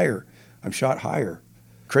higher, it's higher. I'm shot higher."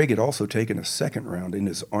 Craig had also taken a second round in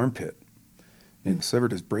his armpit. It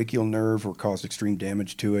severed his brachial nerve or caused extreme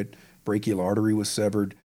damage to it. Brachial artery was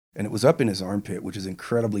severed. And it was up in his armpit, which is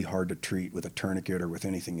incredibly hard to treat with a tourniquet or with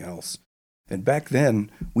anything else. And back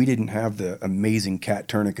then, we didn't have the amazing cat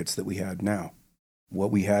tourniquets that we had now.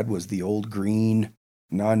 What we had was the old green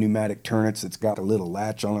non-pneumatic tourniquets that's got a little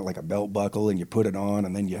latch on it like a belt buckle, and you put it on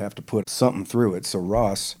and then you have to put something through it. So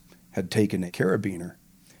Ross had taken a carabiner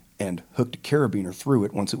and hooked a carabiner through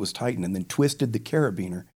it once it was tightened, and then twisted the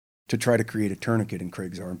carabiner to try to create a tourniquet in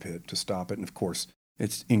Craig's armpit to stop it. And of course,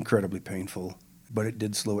 it's incredibly painful, but it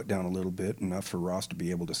did slow it down a little bit, enough for Ross to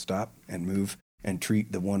be able to stop and move and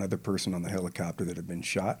treat the one other person on the helicopter that had been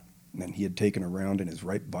shot. And then he had taken a round in his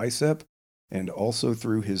right bicep and also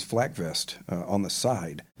through his flak vest on the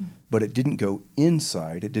side. But it didn't go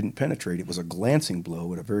inside, it didn't penetrate. It was a glancing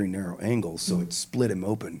blow at a very narrow angle, so it split him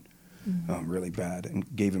open really bad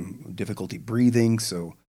and gave him difficulty breathing.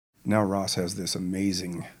 So now Ross has this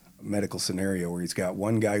amazing medical scenario where he's got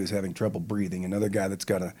one guy who's having trouble breathing, another guy that's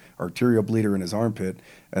got an arterial bleeder in his armpit,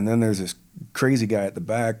 and then there's this crazy guy at the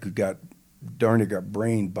back who got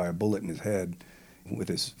brained by a bullet in his head with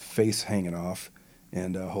his face hanging off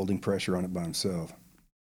and holding pressure on it by himself.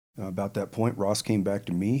 About that point, Ross came back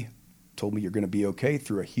to me, told me, "You're going to be okay,"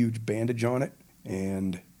 threw a huge bandage on it,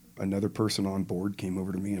 and another person on board came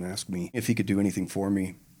over to me and asked me if he could do anything for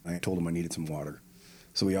me. I told him I needed some water.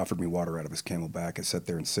 So he offered me water out of his Camelback. I sat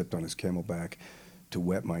there and sipped on his Camelback to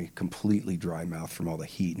wet my completely dry mouth from all the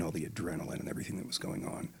heat and all the adrenaline and everything that was going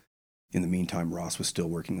on. In the meantime, Ross was still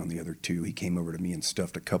working on the other two. He came over to me and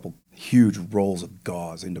stuffed a couple huge rolls of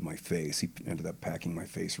gauze into my face. He ended up packing my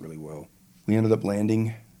face really well. We ended up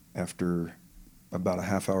landing after about a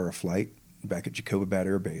half hour of flight back at Jacobabad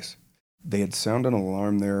Air Base. They had sounded an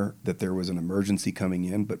alarm there that there was an emergency coming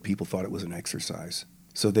in, but people thought it was an exercise.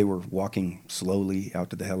 So they were walking slowly out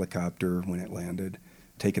to the helicopter when it landed,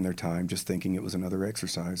 taking their time, just thinking it was another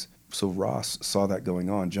exercise. So Ross saw that going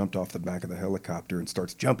on, jumped off the back of the helicopter and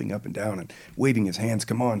starts jumping up and down and waving his hands,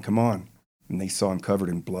 "Come on, come on." And they saw him covered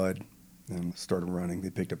in blood and started running. They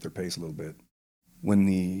picked up their pace a little bit. When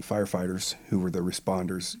the firefighters, who were the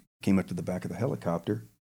responders, came up to the back of the helicopter,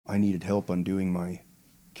 I needed help undoing my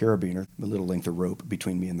carabiner, the little length of rope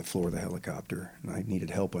between me and the floor of the helicopter. And I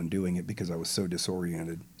needed help undoing it because I was so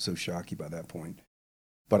disoriented, so shocky by that point.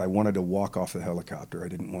 But I wanted to walk off the helicopter. I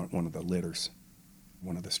didn't want one of the litters,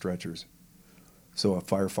 one of the stretchers. So a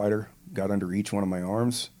firefighter got under each one of my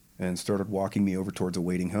arms and started walking me over towards a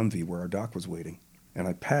waiting Humvee where our doc was waiting. And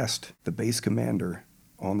I passed the base commander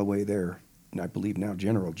on the way there, and I believe now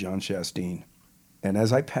General John Chastain. And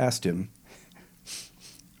as I passed him,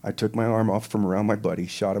 I took my arm off from around my buddy,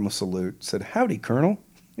 shot him a salute, said, "Howdy, Colonel."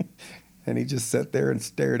 And he just sat there and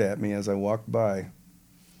stared at me as I walked by,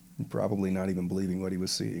 probably not even believing what he was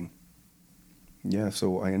seeing. Yeah,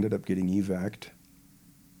 so I ended up getting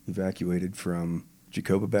evacuated from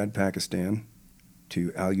Jacobabad, Pakistan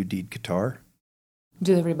to Al Udeid, Qatar.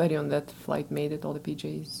 Did everybody on that flight made it, all the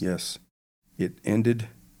PJs? Yes. It ended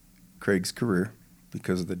Craig's career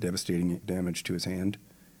because of the devastating damage to his hand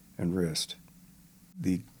and wrist.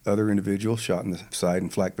 The other individual shot in the side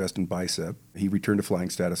and flak vest and bicep. He returned to flying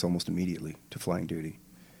status almost immediately to flying duty.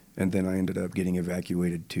 And then I ended up getting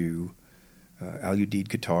evacuated to Al Udeid,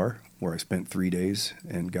 Qatar, where I spent 3 days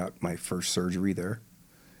and got my first surgery there.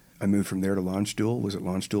 I moved from there to Landstuhl, was at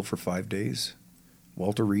Landstuhl for 5 days,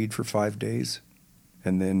 Walter Reed for 5 days,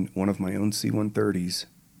 and then one of my own C-130s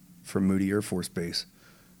from Moody Air Force Base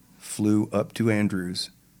flew up to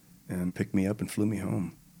Andrews and picked me up and flew me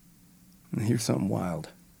home. And here's something wild.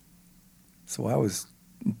 So I was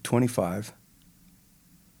 25,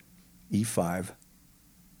 E5,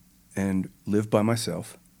 and lived by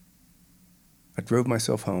myself. I drove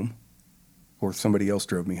myself home, or somebody else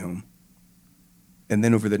drove me home. And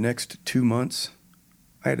then over the next 2 months,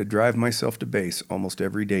 I had to drive myself to base almost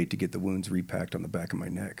every day to get the wounds repacked on the back of my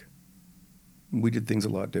neck. We did things a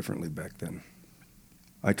lot differently back then.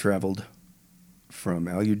 I traveled from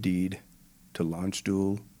Al Udeid to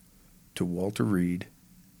Landstuhl to Walter Reed,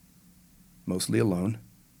 mostly alone.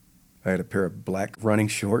 I had a pair of black running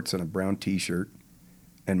shorts and a brown t-shirt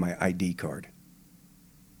and my ID card.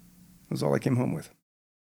 That was all I came home with.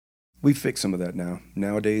 We've fixed some of that now.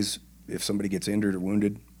 Nowadays, if somebody gets injured or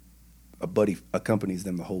wounded, a buddy accompanies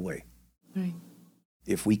them the whole way. Right.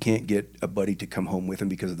 If we can't get a buddy to come home with him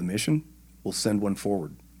because of the mission, we'll send one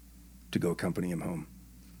forward to go accompany him home.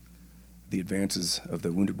 The advances of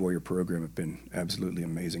the Wounded Warrior program have been absolutely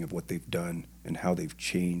amazing of what they've done and how they've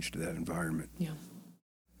changed that environment. Yeah.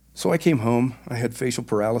 So I came home. I had facial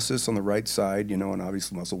paralysis on the right side, and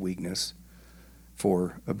obviously muscle weakness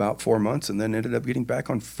for about 4 months, and then ended up getting back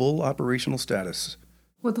on full operational status.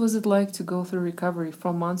 What was it like to go through recovery?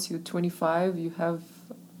 4 months, you're 25, you have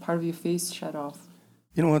part of your face shut off.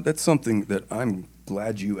 You know what? That's something that I'm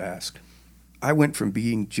glad you asked. I went from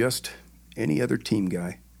being just any other team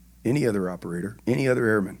guy, any other operator, any other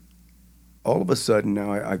airman. All of a sudden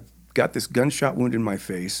now I've got this gunshot wound in my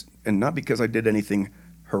face, and not because I did anything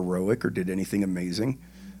heroic or did anything amazing.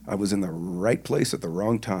 I was in the right place at the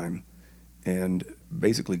wrong time and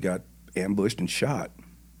basically got ambushed and shot.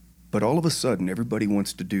 But all of a sudden, everybody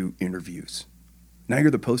wants to do interviews. Now you're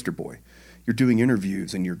the poster boy. You're doing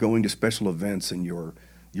interviews and you're going to special events and you're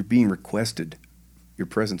being requested. Your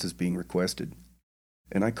presence is being requested.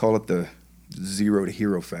 And I call it the 0 to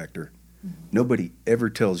hero factor. Mm-hmm. Nobody ever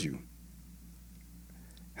tells you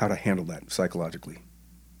how to handle that psychologically.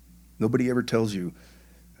 Nobody ever tells you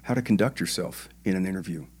how to conduct yourself in an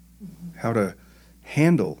interview, mm-hmm. how to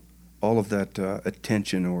handle all of that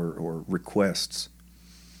attention or requests.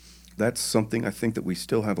 That's something I think that we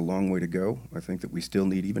still have a long way to go. I think that we still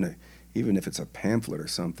need even if it's a pamphlet or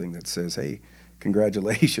something that says, "Hey,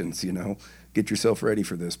 congratulations, get yourself ready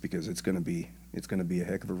for this because it's going to be a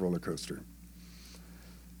heck of a roller coaster."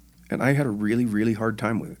 And I had a really, really hard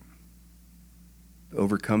time with it,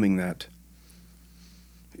 overcoming that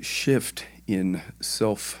shift in I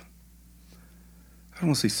don't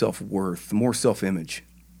want to say self-worth, more self-image,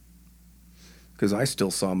 because I still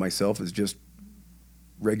saw myself as just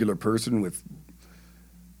regular person with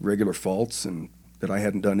regular faults and that I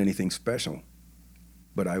hadn't done anything special,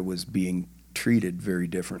 but I was being treated very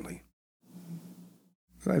differently.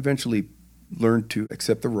 I eventually learned to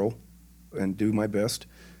accept the role and do my best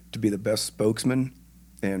to be the best spokesman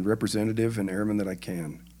and representative and airman that I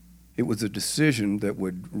can. It was a decision that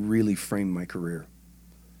would really frame my career,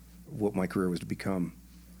 what my career was to become,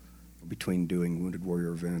 between doing Wounded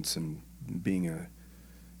Warrior events and being a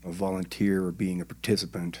volunteer or being a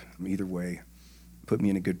participant. Either way, put me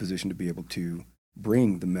in a good position to be able to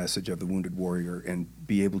bring the message of the Wounded Warrior and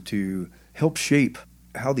be able to help shape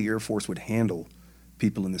how the Air Force would handle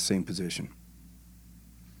people in the same position.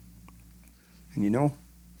 And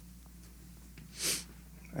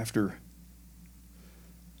after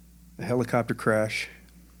a helicopter crash,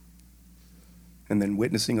 and then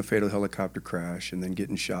witnessing a fatal helicopter crash, and then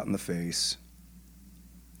getting shot in the face,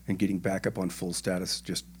 and getting back up on full status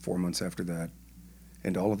just 4 months after that,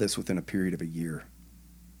 and all of this within a period of a year,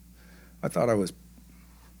 I thought I was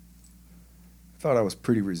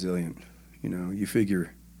pretty resilient. You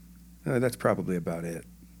figure, that's probably about it.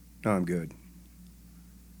 No, I'm good.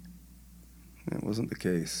 That wasn't the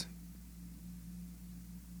case.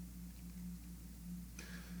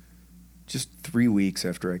 Just 3 weeks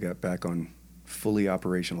after I got back on fully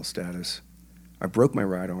operational status, I broke my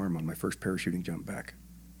right arm on my first parachuting jump back.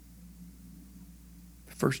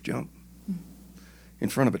 The first jump in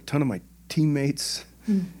front of a ton of my teammates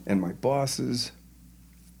and my bosses.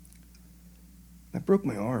 I broke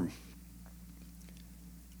my arm.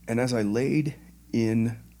 And as I laid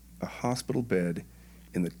in a hospital bed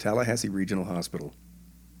in the Tallahassee Regional Hospital,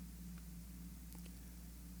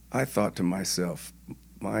 I thought to myself,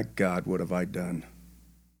 my God, what have I done?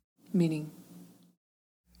 Meaning?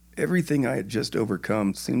 Everything I had just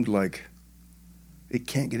overcome seemed like it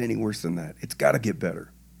can't get any worse than that. It's got to get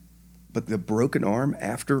better. But the broken arm,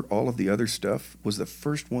 after all of the other stuff, was the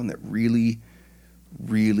first one that really,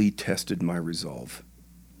 really tested my resolve.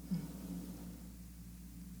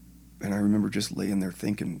 And I remember just laying there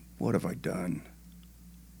thinking, what have I done?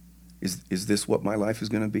 Is this what my life is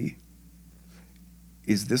going to be?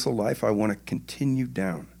 Is this a life I want to continue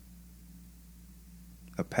down?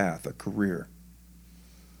 A path, a career?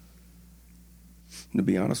 And to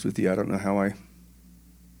be honest with you, I don't know how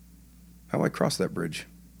I crossed that bridge.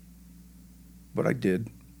 But I did.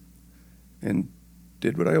 And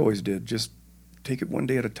did what I always did, just take it one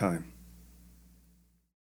day at a time.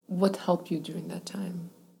 What helped you during that time?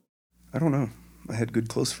 I don't know. I had good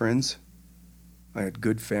close friends. I had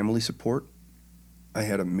good family support. I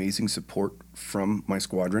had amazing support from my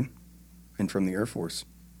squadron and from the Air Force.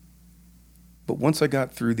 But once I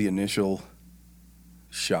got through the initial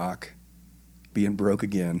shock, being broke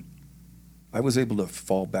again, I was able to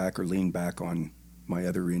fall back or lean back on my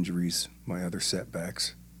other injuries, my other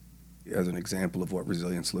setbacks, as an example of what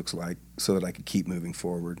resilience looks like, so that I could keep moving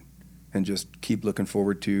forward and just keep looking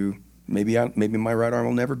forward to maybe my right arm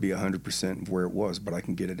will never be 100% of where it was, but I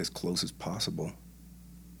can get it as close as possible.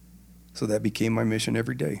 So that became my mission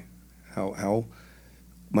every day. How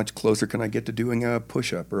much closer can I get to doing a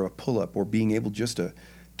push-up or a pull-up or being able just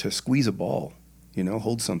to squeeze a ball,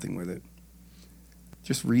 hold something with it.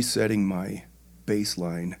 Just resetting my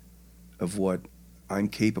baseline of what I'm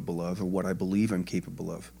capable of or what I believe I'm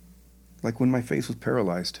capable of. Like when my face was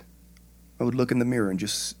paralyzed, I would look in the mirror and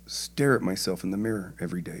just stare at myself in the mirror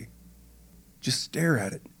every day. Just stare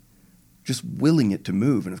at it, just willing it to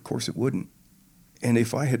move, and of course it wouldn't. And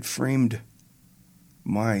if I had framed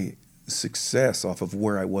my success off of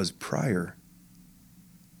where I was prior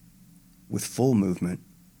with full movement,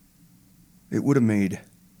 it would have made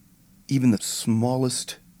even the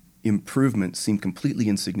smallest improvement seem completely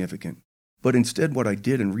insignificant. But instead, what I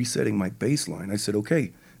did in resetting my baseline, I said,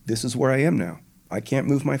 okay, this is where I am now. I can't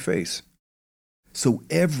move my face. So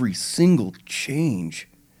every single change,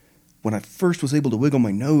 when I first was able to wiggle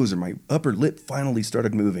my nose or my upper lip finally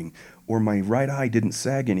started moving or my right eye didn't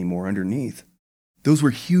sag anymore underneath, those were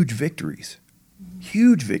huge victories.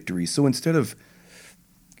 Huge victories. So instead of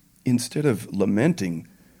lamenting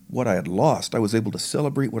what I had lost, I was able to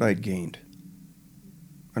celebrate what I had gained.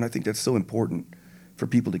 And I think that's so important for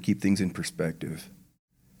people to keep things in perspective.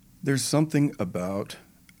 There's something about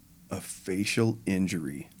a facial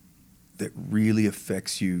injury that really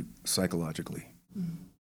affects you psychologically. Mm-hmm.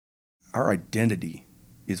 Our identity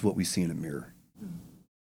is what we see in a mirror. Mm-hmm.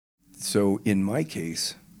 So in my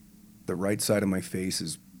case, the right side of my face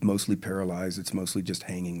is mostly paralyzed. It's mostly just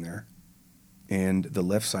hanging there. And the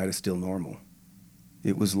left side is still normal.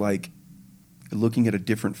 It was like looking at a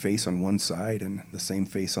different face on one side and the same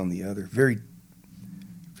face on the other. Very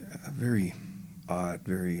odd,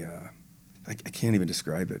 I can't even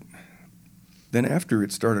describe it. Then after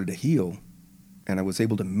it started to heal and I was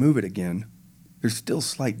able to move it again, there's still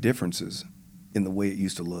slight differences in the way it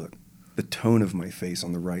used to look. The tone of my face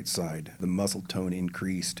on the right side, the muscle tone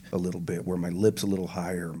increased a little bit where my lip's a little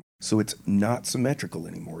higher. So it's not symmetrical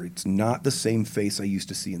anymore. It's not the same face I used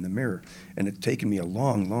to see in the mirror. And it's taken me a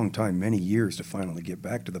long, long time, many years to finally get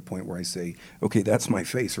back to the point where I say, okay, that's my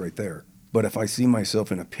face right there. But if I see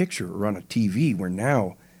myself in a picture or on a TV where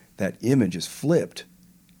now that image is flipped,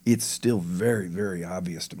 it's still very, very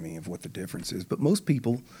obvious to me of what the difference is. But most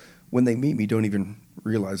people, when they meet me, don't even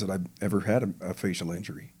realize that I've ever had a facial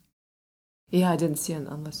injury. Yeah, I didn't see it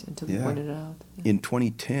until you pointed it out. Yeah. In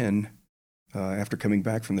 2010, after coming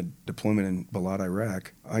back from the deployment in Balad,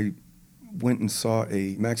 Iraq, I went and saw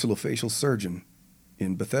a maxillofacial surgeon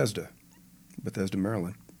in Bethesda,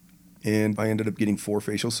 Maryland. And I ended up getting 4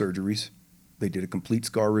 facial surgeries. They did a complete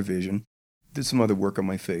scar revision, did some other work on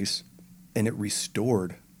my face, and it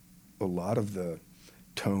restored a lot of the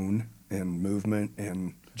tone and movement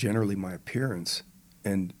and generally my appearance.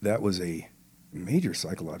 And that was a major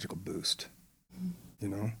psychological boost,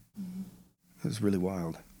 Mm-hmm. It was really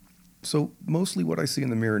wild. So mostly what I see in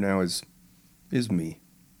the mirror now is me.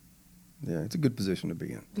 Yeah, it's a good position to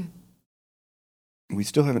be in. Good. We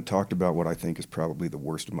still haven't talked about what I think is probably the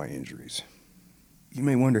worst of my injuries. You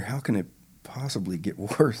may wonder, how can it possibly get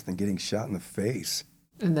worse than getting shot in the face?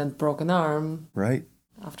 And then broken arm. Right.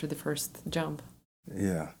 After the first jump.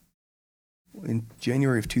 Yeah. In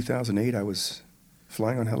January of 2008, I was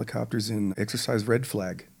flying on helicopters in Exercise Red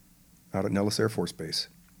Flag out at Nellis Air Force Base.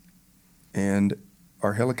 And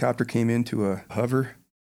our helicopter came into a hover.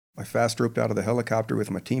 I fast roped out of the helicopter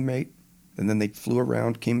with my teammate And then they flew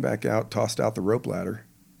around, came back out, tossed out the rope ladder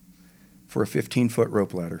for a 15-foot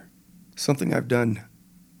rope ladder. Something I've done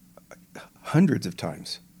hundreds of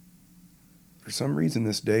times. For some reason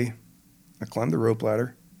this day, I climbed the rope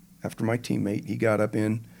ladder after my teammate. He got up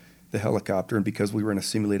in the helicopter, and because we were in a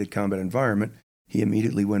simulated combat environment, he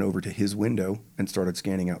immediately went over to his window and started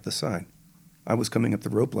scanning out the side. I was coming up the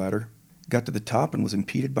rope ladder, got to the top, and was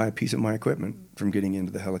impeded by a piece of my equipment from getting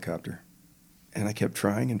into the helicopter. And I kept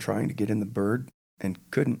trying to get in the bird and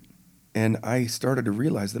couldn't. And I started to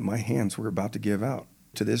realize that my hands were about to give out.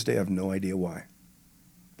 To this day, I have no idea why.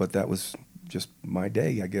 But that was just my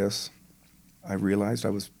day, I guess. I realized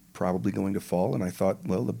I was probably going to fall, and I thought,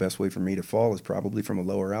 well, the best way for me to fall is probably from a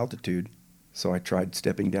lower altitude. So I tried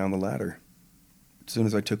stepping down the ladder. As soon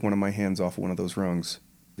as I took one of my hands off one of those rungs,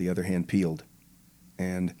 the other hand peeled,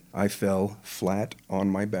 and I fell flat on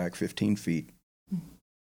my back 15 feet.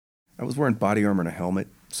 I was wearing body armor and a helmet,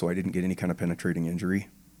 so I didn't get any kind of penetrating injury.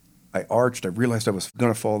 I arched. I realized I was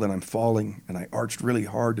going to fall, then I'm falling, and I arched really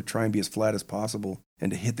hard to try and be as flat as possible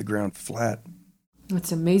and to hit the ground flat.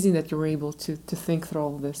 It's amazing that you were able to think through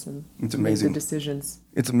all of this and it's make amazing. the decisions.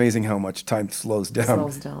 It's amazing how much time slows down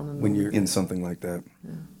when you're in it. something like that.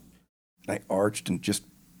 Yeah. I arched and just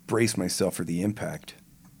braced myself for the impact.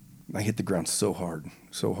 I hit the ground so hard,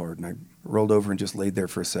 and I rolled over and just laid there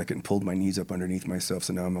for a second and pulled my knees up underneath myself,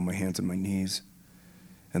 so now I'm on my hands and my knees.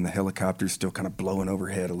 And the helicopter's still kind of blowing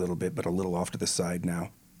overhead a little bit, but a little off to the side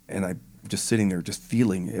now. And I'm just sitting there just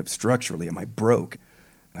feeling it structurally. Am I broke?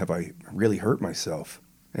 Have I really hurt myself?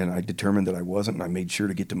 And I determined that I wasn't, and I made sure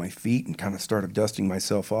to get to my feet and kind of started dusting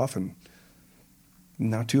myself off, and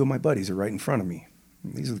now two of my buddies are right in front of me.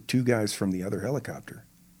 These are the two guys from the other helicopter.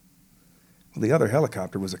 Well, the other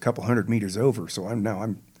helicopter was a couple hundred meters over, so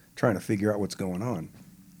I'm trying to figure out what's going on.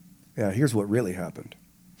 Yeah, here's what really happened.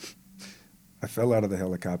 I fell out of the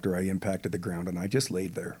helicopter, I impacted the ground, and I just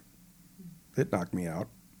laid there. It knocked me out.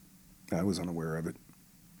 I was unaware of it.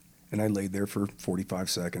 And I laid there for 45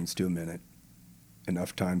 seconds to a minute,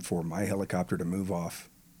 enough time for my helicopter to move off,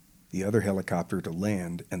 the other helicopter to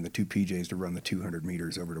land, and the two PJs to run the 200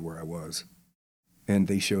 meters over to where I was. And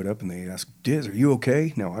they showed up and they asked, Diz, are you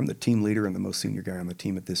okay? Now, I'm the team leader and the most senior guy on the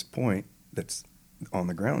team at this point that's on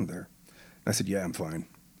the ground there. I said, yeah, I'm fine.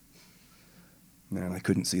 Man, I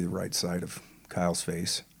couldn't see the right side of Kyle's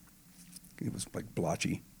face. It was like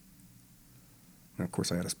blotchy. And of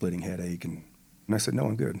course, I had a splitting headache. And I said, no,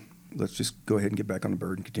 I'm good. Let's just go ahead and get back on the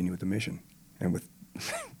bird and continue with the mission. And with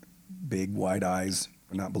big, wide eyes,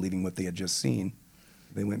 not believing what they had just seen,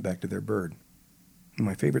 they went back to their bird. And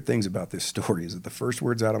my favorite things about this story is that the first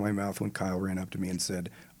words out of my mouth when Kyle ran up to me and said,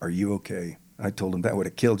 are you okay? I told him, that would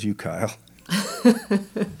have killed you, Kyle.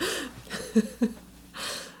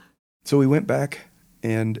 So we went back,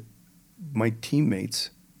 and my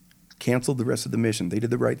teammates canceled the rest of the mission. They did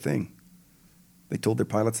the right thing. They told their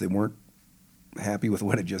pilots they weren't happy with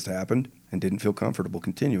what had just happened and didn't feel comfortable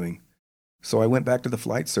continuing. So I went back to the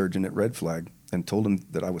flight surgeon at Red Flag and told him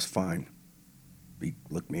that I was fine. He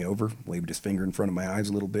looked me over, waved his finger in front of my eyes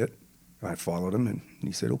a little bit. I followed him, and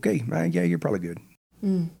he said, okay, yeah, you're probably good.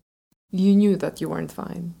 Mm. You knew that you weren't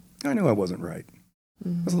fine. I knew I wasn't right.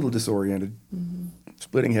 Mm-hmm. I was a little disoriented, mm-hmm.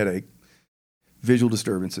 splitting headache, visual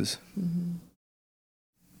disturbances. Mm-hmm.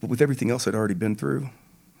 But with everything else I'd already been through,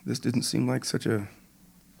 this didn't seem like such a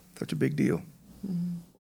big deal. Mm-hmm.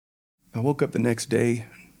 I woke up the next day,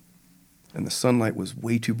 and the sunlight was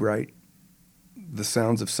way too bright. The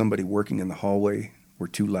sounds of somebody working in the hallway were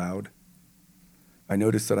too loud. I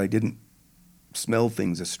noticed that I didn't smell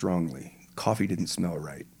things as strongly. Coffee didn't smell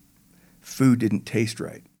right. Food didn't taste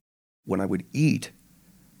right. When I would eat,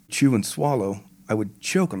 chew and swallow, I would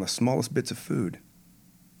choke on the smallest bits of food.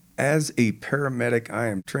 As a paramedic, I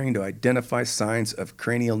am trained to identify signs of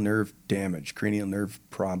cranial nerve damage, cranial nerve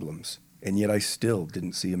problems, and yet I still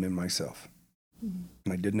didn't see them in myself. Mm-hmm.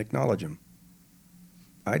 And I didn't acknowledge them.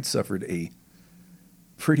 I'd suffered a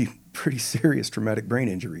pretty serious traumatic brain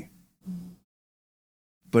injury. Mm-hmm.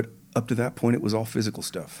 But up to that point, it was all physical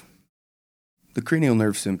stuff. The cranial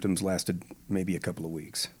nerve symptoms lasted maybe a couple of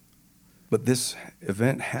weeks. But this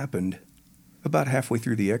event happened about halfway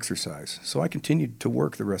through the exercise. So I continued to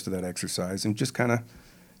work the rest of that exercise and just kind of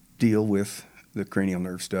deal with the cranial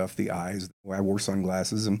nerve stuff, the eyes. I wore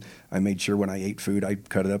sunglasses, and I made sure when I ate food, I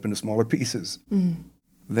cut it up into smaller pieces. Mm.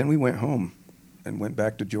 Then we went home and went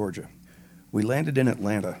back to Georgia. We landed in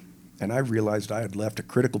Atlanta, and I realized I had left a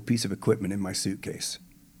critical piece of equipment in my suitcase.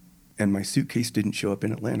 And my suitcase didn't show up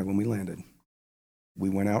in Atlanta when we landed. We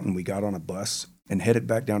went out and we got on a bus and headed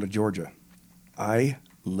back down to Georgia. I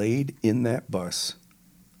laid in that bus,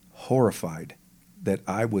 horrified that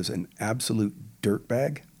I was an absolute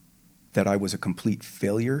dirtbag that I was a complete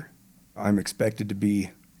failure. I'm expected to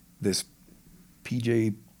be this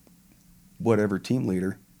PJ whatever team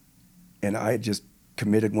leader, and I had just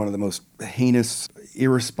committed one of the most heinous,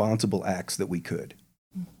 irresponsible acts that we could.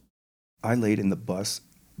 I laid in the bus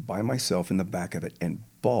by myself in the back of it and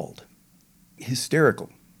bawled. Hysterical.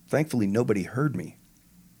 Thankfully, nobody heard me.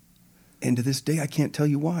 And to this day, I can't tell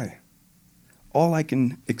you why. All I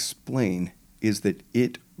can explain is that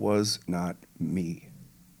it was not me.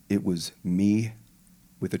 It was me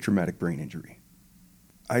with a traumatic brain injury.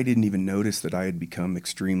 I didn't even notice that I had become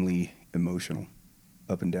extremely emotional,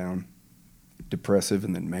 up and down, depressive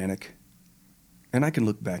and then manic. And I can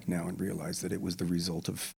look back now and realize that it was the result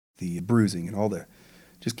of the bruising and all the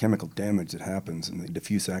just chemical damage that happens and the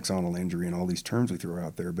diffuse axonal injury and all these terms we throw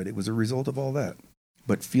out there, but it was a result of all that.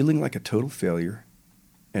 But feeling like a total failure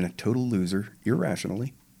and a total loser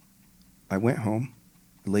irrationally, I went home,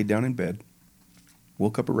 laid down in bed,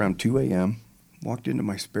 woke up around 2 a.m., walked into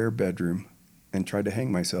my spare bedroom, and tried to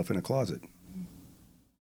hang myself in a closet.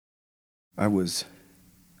 I was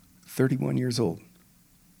 31 years old.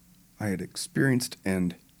 I had experienced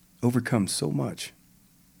and overcome so much,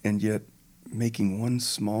 and yet making one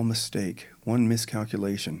small mistake, one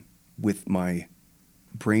miscalculation with my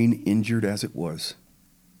brain injured as it was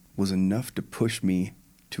enough to push me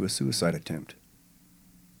to a suicide attempt.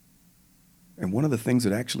 And one of the things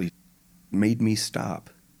that actually made me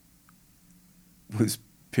stop was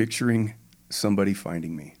picturing somebody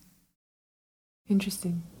finding me.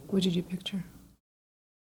 Interesting. What did you picture?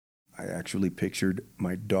 I actually pictured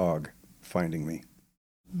my dog finding me.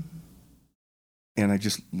 Mm-hmm. And I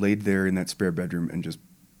just laid there in that spare bedroom and just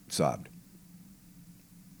sobbed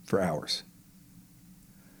for hours.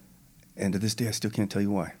 And to this day, I still can't tell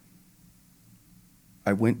you why.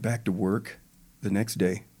 I went back to work the next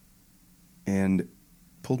day and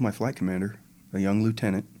pulled my flight commander, a young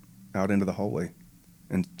lieutenant, out into the hallway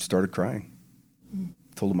and started crying. Mm.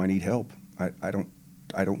 Told him I need help. I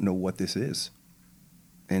don't know what this is.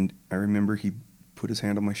 And I remember he put his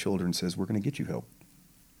hand on my shoulder and says, "We're going to get you help."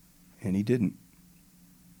 And he didn't.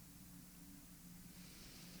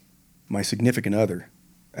 My significant other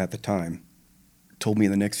at the time told me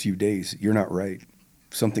in the next few days, "You're not right.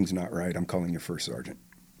 Something's not right. I'm calling you first sergeant."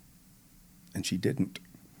 And she didn't.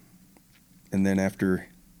 And then after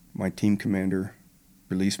my team commander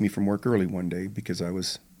released me from work early one day because I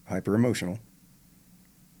was hyper emotional,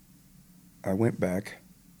 I went back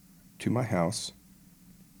to my house,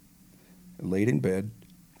 laid in bed,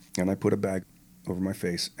 and I put a bag over my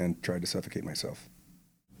face and tried to suffocate myself.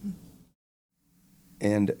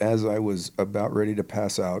 And as I was about ready to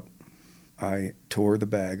pass out, I tore the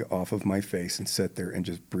bag off of my face and sat there and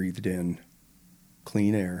just breathed in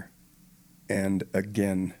clean air and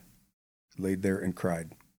again laid there and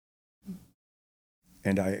cried.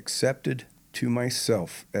 And I accepted to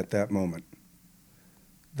myself at that moment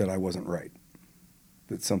that I wasn't right,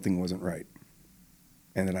 that something wasn't right,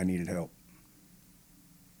 and that I needed help.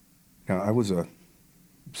 Now, I was a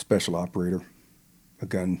special operator, a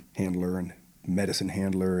gun handler and medicine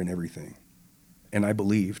handler and everything. And I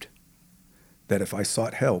believed that if I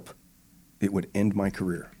sought help, it would end my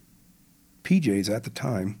career. PJs at the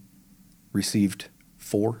time received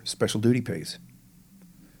 4 special duty pays,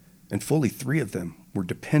 and fully 3 of them were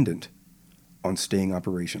dependent on staying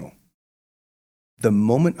operational. The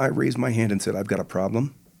moment I raised my hand and said, "I've got a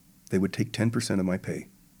problem," they would take 10% of my pay.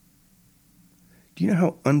 Do you know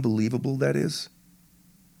how unbelievable that is?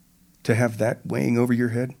 To have that weighing over your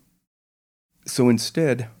head? So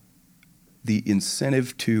instead, the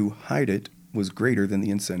incentive to hide it was greater than the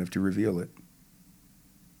incentive to reveal it.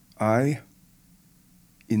 I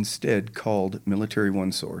instead called Military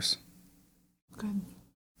One Source. Good.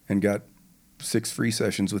 And got 6 free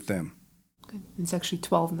sessions with them. Good. It's actually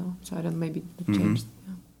 12 now, so I don't maybe it changed.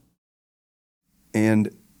 Yeah.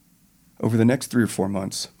 And over the next 3 or 4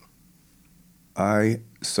 months, I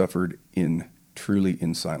suffered truly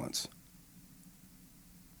in silence.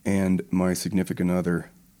 And my significant other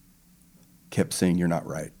kept saying, "You're not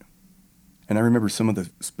right." And I remember some of the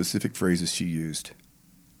specific phrases she used.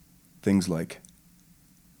 Things like,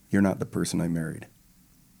 "You're not the person I married.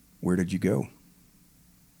 Where did you go?"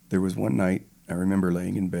 There was one night, I remember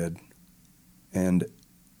laying in bed, and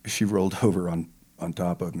she rolled over on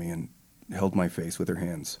top of me and held my face with her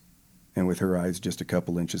hands. And with her eyes just a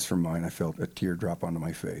couple inches from mine, I felt a tear drop onto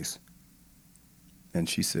my face. And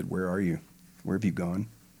she said, "Where are you? Where have you gone?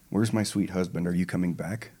 Where's my sweet husband? Are you coming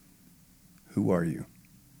back? Who are you?"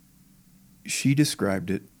 She described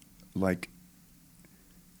it like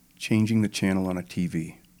changing the channel on a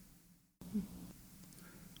TV.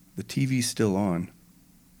 The TV's still on,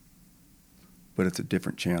 but it's a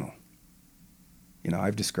different channel.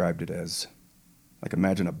 I've described it as, like,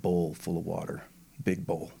 imagine a bowl full of water, big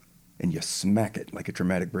bowl, and you smack it like a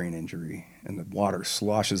traumatic brain injury, and the water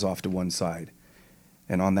sloshes off to one side,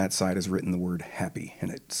 and on that side is written the word happy,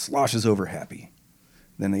 and it sloshes over happy.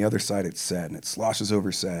 Then the other side, it's sad, and it sloshes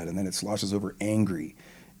over sad, and then it sloshes over angry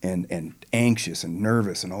and anxious and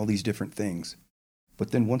nervous and all these different things. But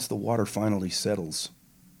then once the water finally settles,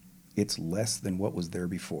 it's less than what was there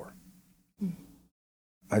before.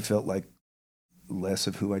 I felt like less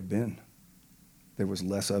of who I'd been. There was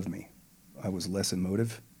less of me. I was less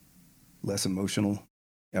emotive, less emotional.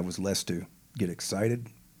 I was less to get excited,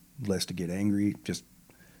 less to get angry, just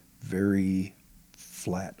very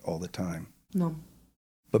flat all the time. No.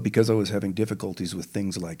 But because I was having difficulties with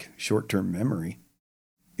things like short-term memory,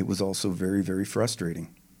 it was also very, very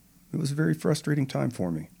frustrating. It was a very frustrating time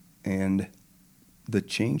for me. And the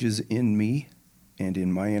changes in me and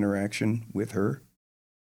in my interaction with her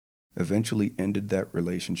eventually ended that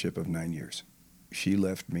relationship of 9 years. She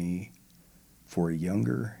left me for a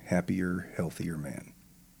younger, happier, healthier man.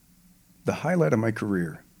 The highlight of my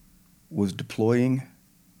career was deploying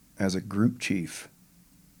as a group chief,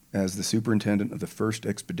 as the superintendent of the 1st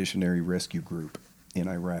Expeditionary Rescue Group in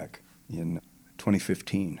Iraq in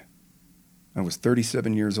 2015. I was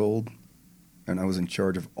 37 years old, and I was in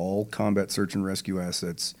charge of all combat search and rescue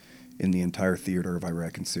assets in the entire theater of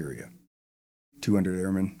Iraq and Syria. 200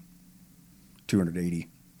 airmen, 280,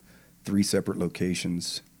 3 separate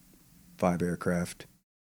locations, 5 aircraft.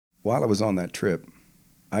 While I was on that trip,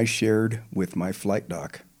 I shared with my flight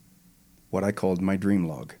doc what I called my dream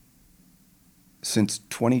log. Since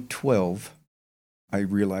 2012, I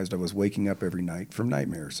realized I was waking up every night from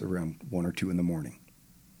nightmares around 1 or 2 in the morning.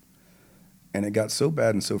 And it got so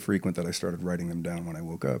bad and so frequent that I started writing them down when I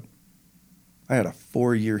woke up. I had a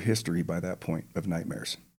 4-year history by that point of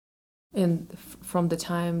nightmares. And from the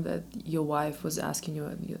time that your wife was asking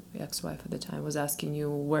you, your ex-wife at the time was asking you,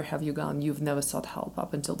 where have you gone? You've never sought help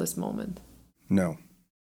up until this moment? No.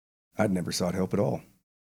 I'd never sought help at all.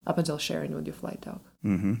 Up until sharing with your flight doc?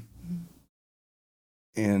 Mm-hmm.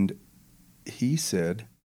 And he said,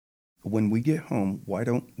 when we get home, why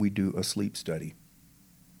don't we do a sleep study?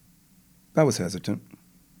 I was hesitant.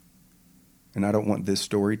 And I don't want this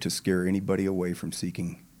story to scare anybody away from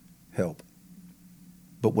seeking help.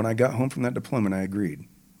 But when I got home from that deployment, I agreed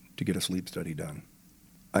to get a sleep study done.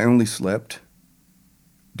 I only slept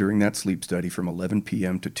during that sleep study from 11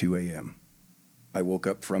 p.m. to 2 a.m. I woke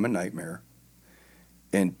up from a nightmare,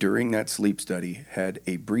 and during that sleep study had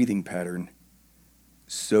a breathing pattern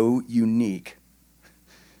so unique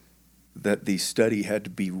that the study had to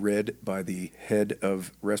be read by the head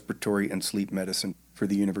of respiratory and sleep medicine for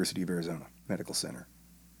the University of Arizona Medical Center.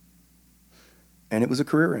 And it was a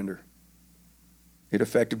career ender. It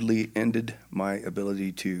effectively ended my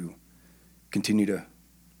ability to continue to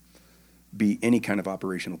be any kind of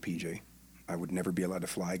operational PJ. I would never be allowed to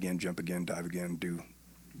fly again, jump again, dive again, do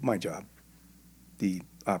my job, the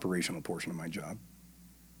operational portion of my job.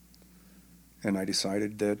 And I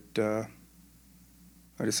decided that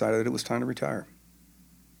it was time to retire.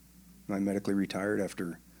 I medically retired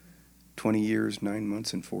after 20 years, 9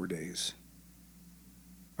 months, and 4 days.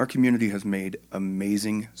 Our community has made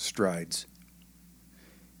amazing strides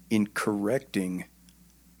in correcting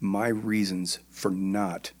my reasons for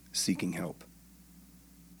not seeking help.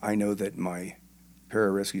 I know that my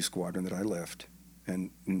pararescue squadron that I left,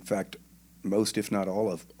 and in fact, most if not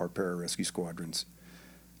all of our pararescue squadrons,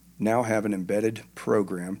 now have an embedded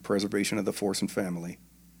program, Preservation of the Force and Family,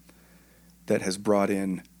 that has brought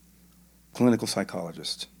in clinical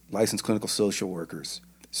psychologists, licensed clinical social workers,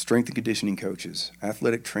 strength and conditioning coaches,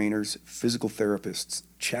 athletic trainers, physical therapists,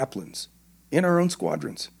 chaplains in our own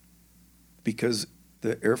squadrons. Because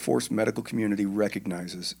the Air Force medical community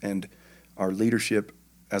recognizes, and our leadership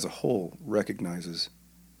as a whole recognizes,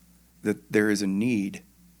 that there is a need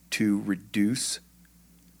to reduce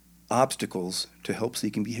obstacles to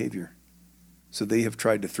help-seeking behavior. So they have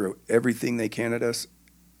tried to throw everything they can at us,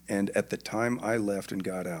 and at the time I left and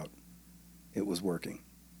got out, it was working.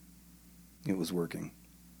 It was working.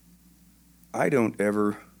 I don't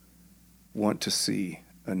ever want to see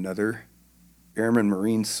another Airman,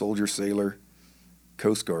 Marine, soldier, sailor,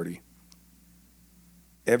 Coast Guardie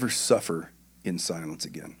ever suffer in silence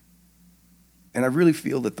again. And I really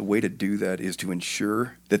feel that the way to do that is to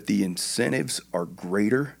ensure that the incentives are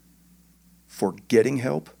greater for getting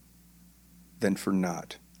help than for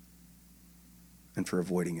not, and for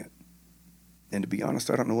avoiding it. And to be honest,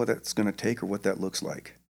 I don't know what that's going to take or what that looks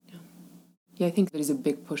like. Yeah, I think there is a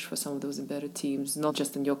big push for some of those embedded teams, not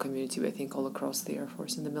just in your community, but I think all across the Air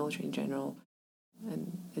Force and the military in general,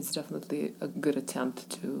 And it's definitely a good attempt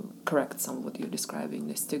to correct some of what you're describing,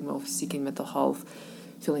 the stigma of seeking mental health,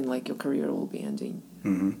 feeling like your career will be ending.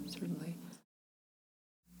 Mm-hmm. Certainly.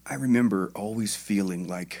 I remember always feeling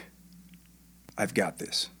like I've got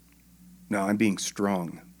this. Now I'm being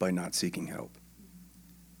strong by not seeking help.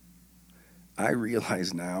 I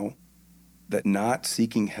realize now that not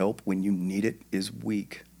seeking help when you need it is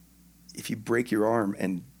weak. If you break your arm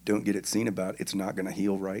and don't get it seen about, it's not going to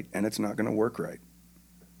heal right and it's not going to work right.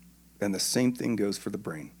 And the same thing goes for the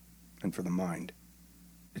brain and for the mind.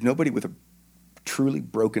 Nobody with a truly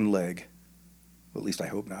broken leg, well, at least I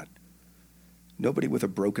hope not, nobody with a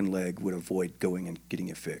broken leg would avoid going and getting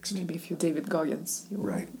it fixed. Maybe if you're David Goggins. You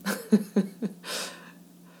right.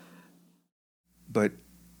 But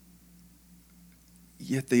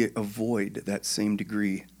yet they avoid that same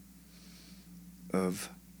degree of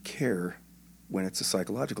care when it's a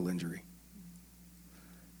psychological injury.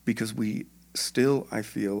 Because we still, I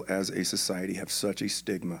feel, as a society, have such a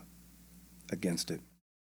stigma against it.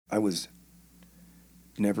 I was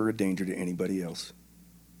never a danger to anybody else.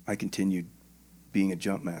 I continued being a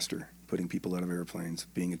jump master, putting people out of airplanes,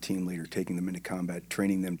 being a team leader, taking them into combat,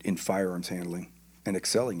 training them in firearms handling, and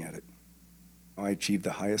excelling at it. I achieved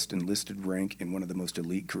the highest enlisted rank in one of the most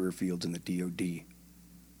elite career fields in the DoD,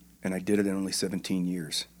 and I did it in only 17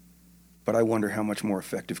 years. But I wonder how much more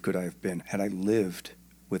effective could I have been had I lived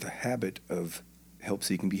with a habit of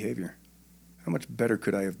help-seeking behavior. How much better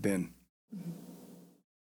could I have been?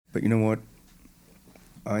 But you know what?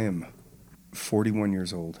 I am 41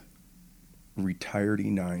 years old, retired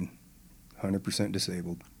E9, 100%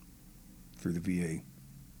 disabled through the VA,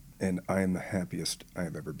 and I am the happiest I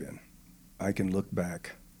have ever been. I can look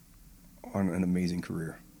back on an amazing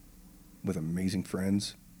career with amazing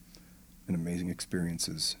friends and amazing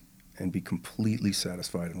experiences and be completely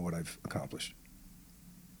satisfied in what I've accomplished.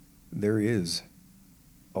 There is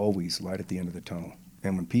always light at the end of the tunnel.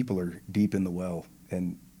 And when people are deep in the well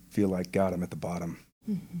and feel like, God, I'm at the bottom,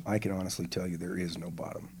 I can honestly tell you there is no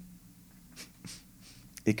bottom.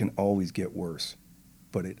 It can always get worse,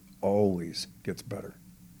 but it always gets better.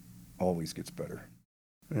 Always gets better.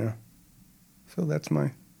 Yeah. So that's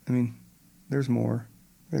there's more.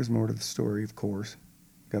 There's more to the story, of course.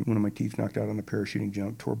 Got one of my teeth knocked out on the parachuting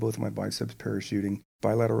jump, tore both of my biceps parachuting,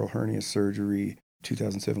 bilateral hernia surgery.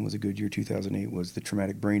 2007 was a good year. 2008 was the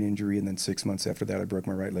traumatic brain injury, and then 6 months after that, I broke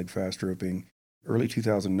my right leg fast roping. Early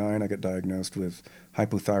 2009, I got diagnosed with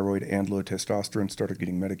hypothyroid and low testosterone, started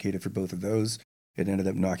getting medicated for both of those. It ended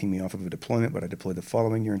up knocking me off of a deployment, but I deployed the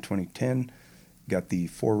following year in 2010. Got the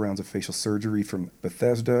 4 rounds of facial surgery from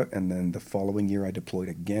Bethesda, and then the following year I deployed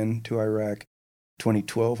again to Iraq.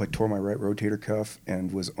 2012, I tore my right rotator cuff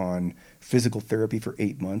and was on physical therapy for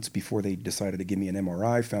 8 months before they decided to give me an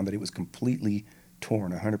MRI, found that it was completely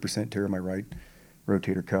torn, 100% tear of my right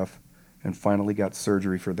rotator cuff, and finally got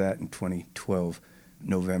surgery for that in 2012,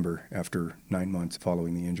 November, after 9 months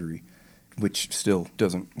following the injury, which still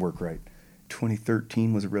doesn't work right.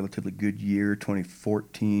 2013 was a relatively good year.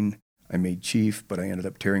 2014, I made chief, but I ended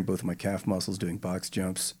up tearing both of my calf muscles doing box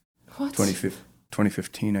jumps. What?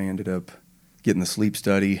 2015, I ended up getting the sleep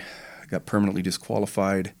study, got permanently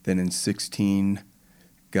disqualified. Then in 16,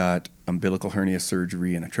 got umbilical hernia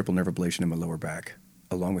surgery and a triple nerve ablation in my lower back,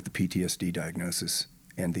 along with the PTSD diagnosis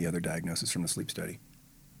and the other diagnosis from the sleep study,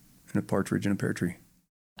 and a partridge in a pear tree.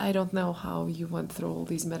 I don't know how you went through all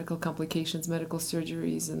these medical complications, medical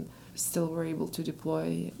surgeries, and still were able to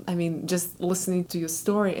deploy. I mean, just listening to your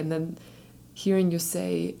story and then hearing you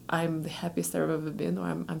say, I'm the happiest I've ever been, or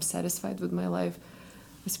I'm satisfied with my life,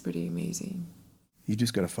 it's pretty amazing. You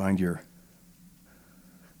just got to find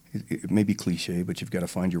it may be cliche, but you've got to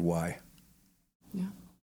find your why. Yeah.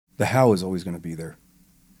 The how is always going to be there.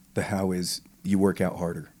 The how is you work out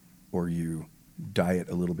harder, or you diet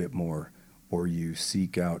a little bit more, or you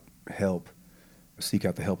seek out the help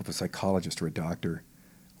of a psychologist or a doctor,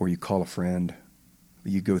 or you call a friend,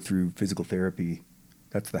 you go through physical therapy.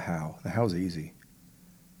 That's the how. The how's easy.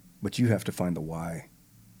 But you have to find the why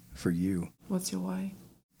for you. What's your why?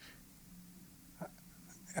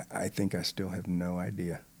 I think I still have no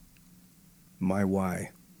idea. My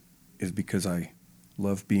why is because I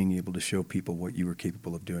love being able to show people what you are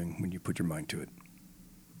capable of doing when you put your mind to it.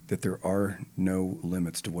 That there are no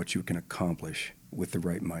limits to what you can accomplish with the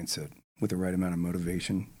right mindset, with the right amount of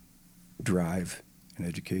motivation, drive, and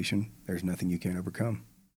education. There's nothing you can't overcome.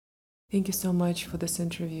 Thank you so much for this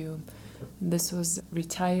interview. This was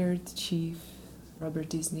retired Chief Robert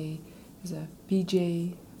Disney, who's a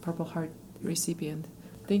PJ Purple Heart recipient.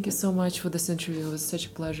 Thank you so much for this interview. It was such a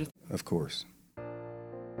pleasure. Of course.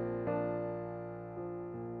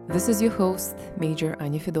 This is your host, Major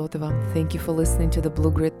Anya Fedotova. Thank you for listening to the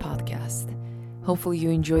Blue Grid podcast. Hopefully you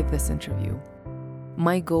enjoyed this interview.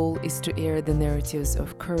 My goal is to air the narratives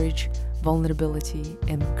of courage, vulnerability,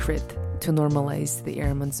 and grit to normalize the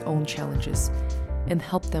airmen's own challenges and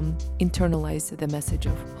help them internalize the message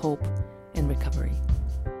of hope and recovery.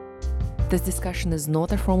 This discussion is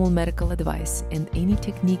not a formal medical advice, and any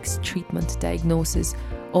techniques, treatment, diagnosis,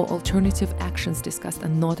 or alternative actions discussed are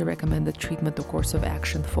not a recommended treatment or course of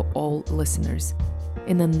action for all listeners,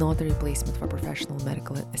 and are not a replacement for professional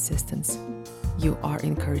medical assistance. You are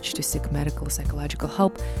encouraged to seek medical or psychological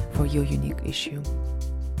help for your unique issue.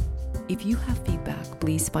 If you have feedback,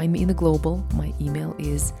 please find me in the global. My email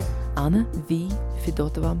is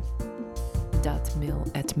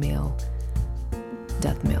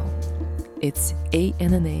anna.v.fedotova.mail@mail.mil. It's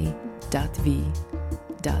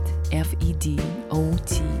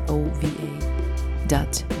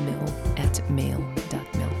anna.v.fedotova.mail@mail.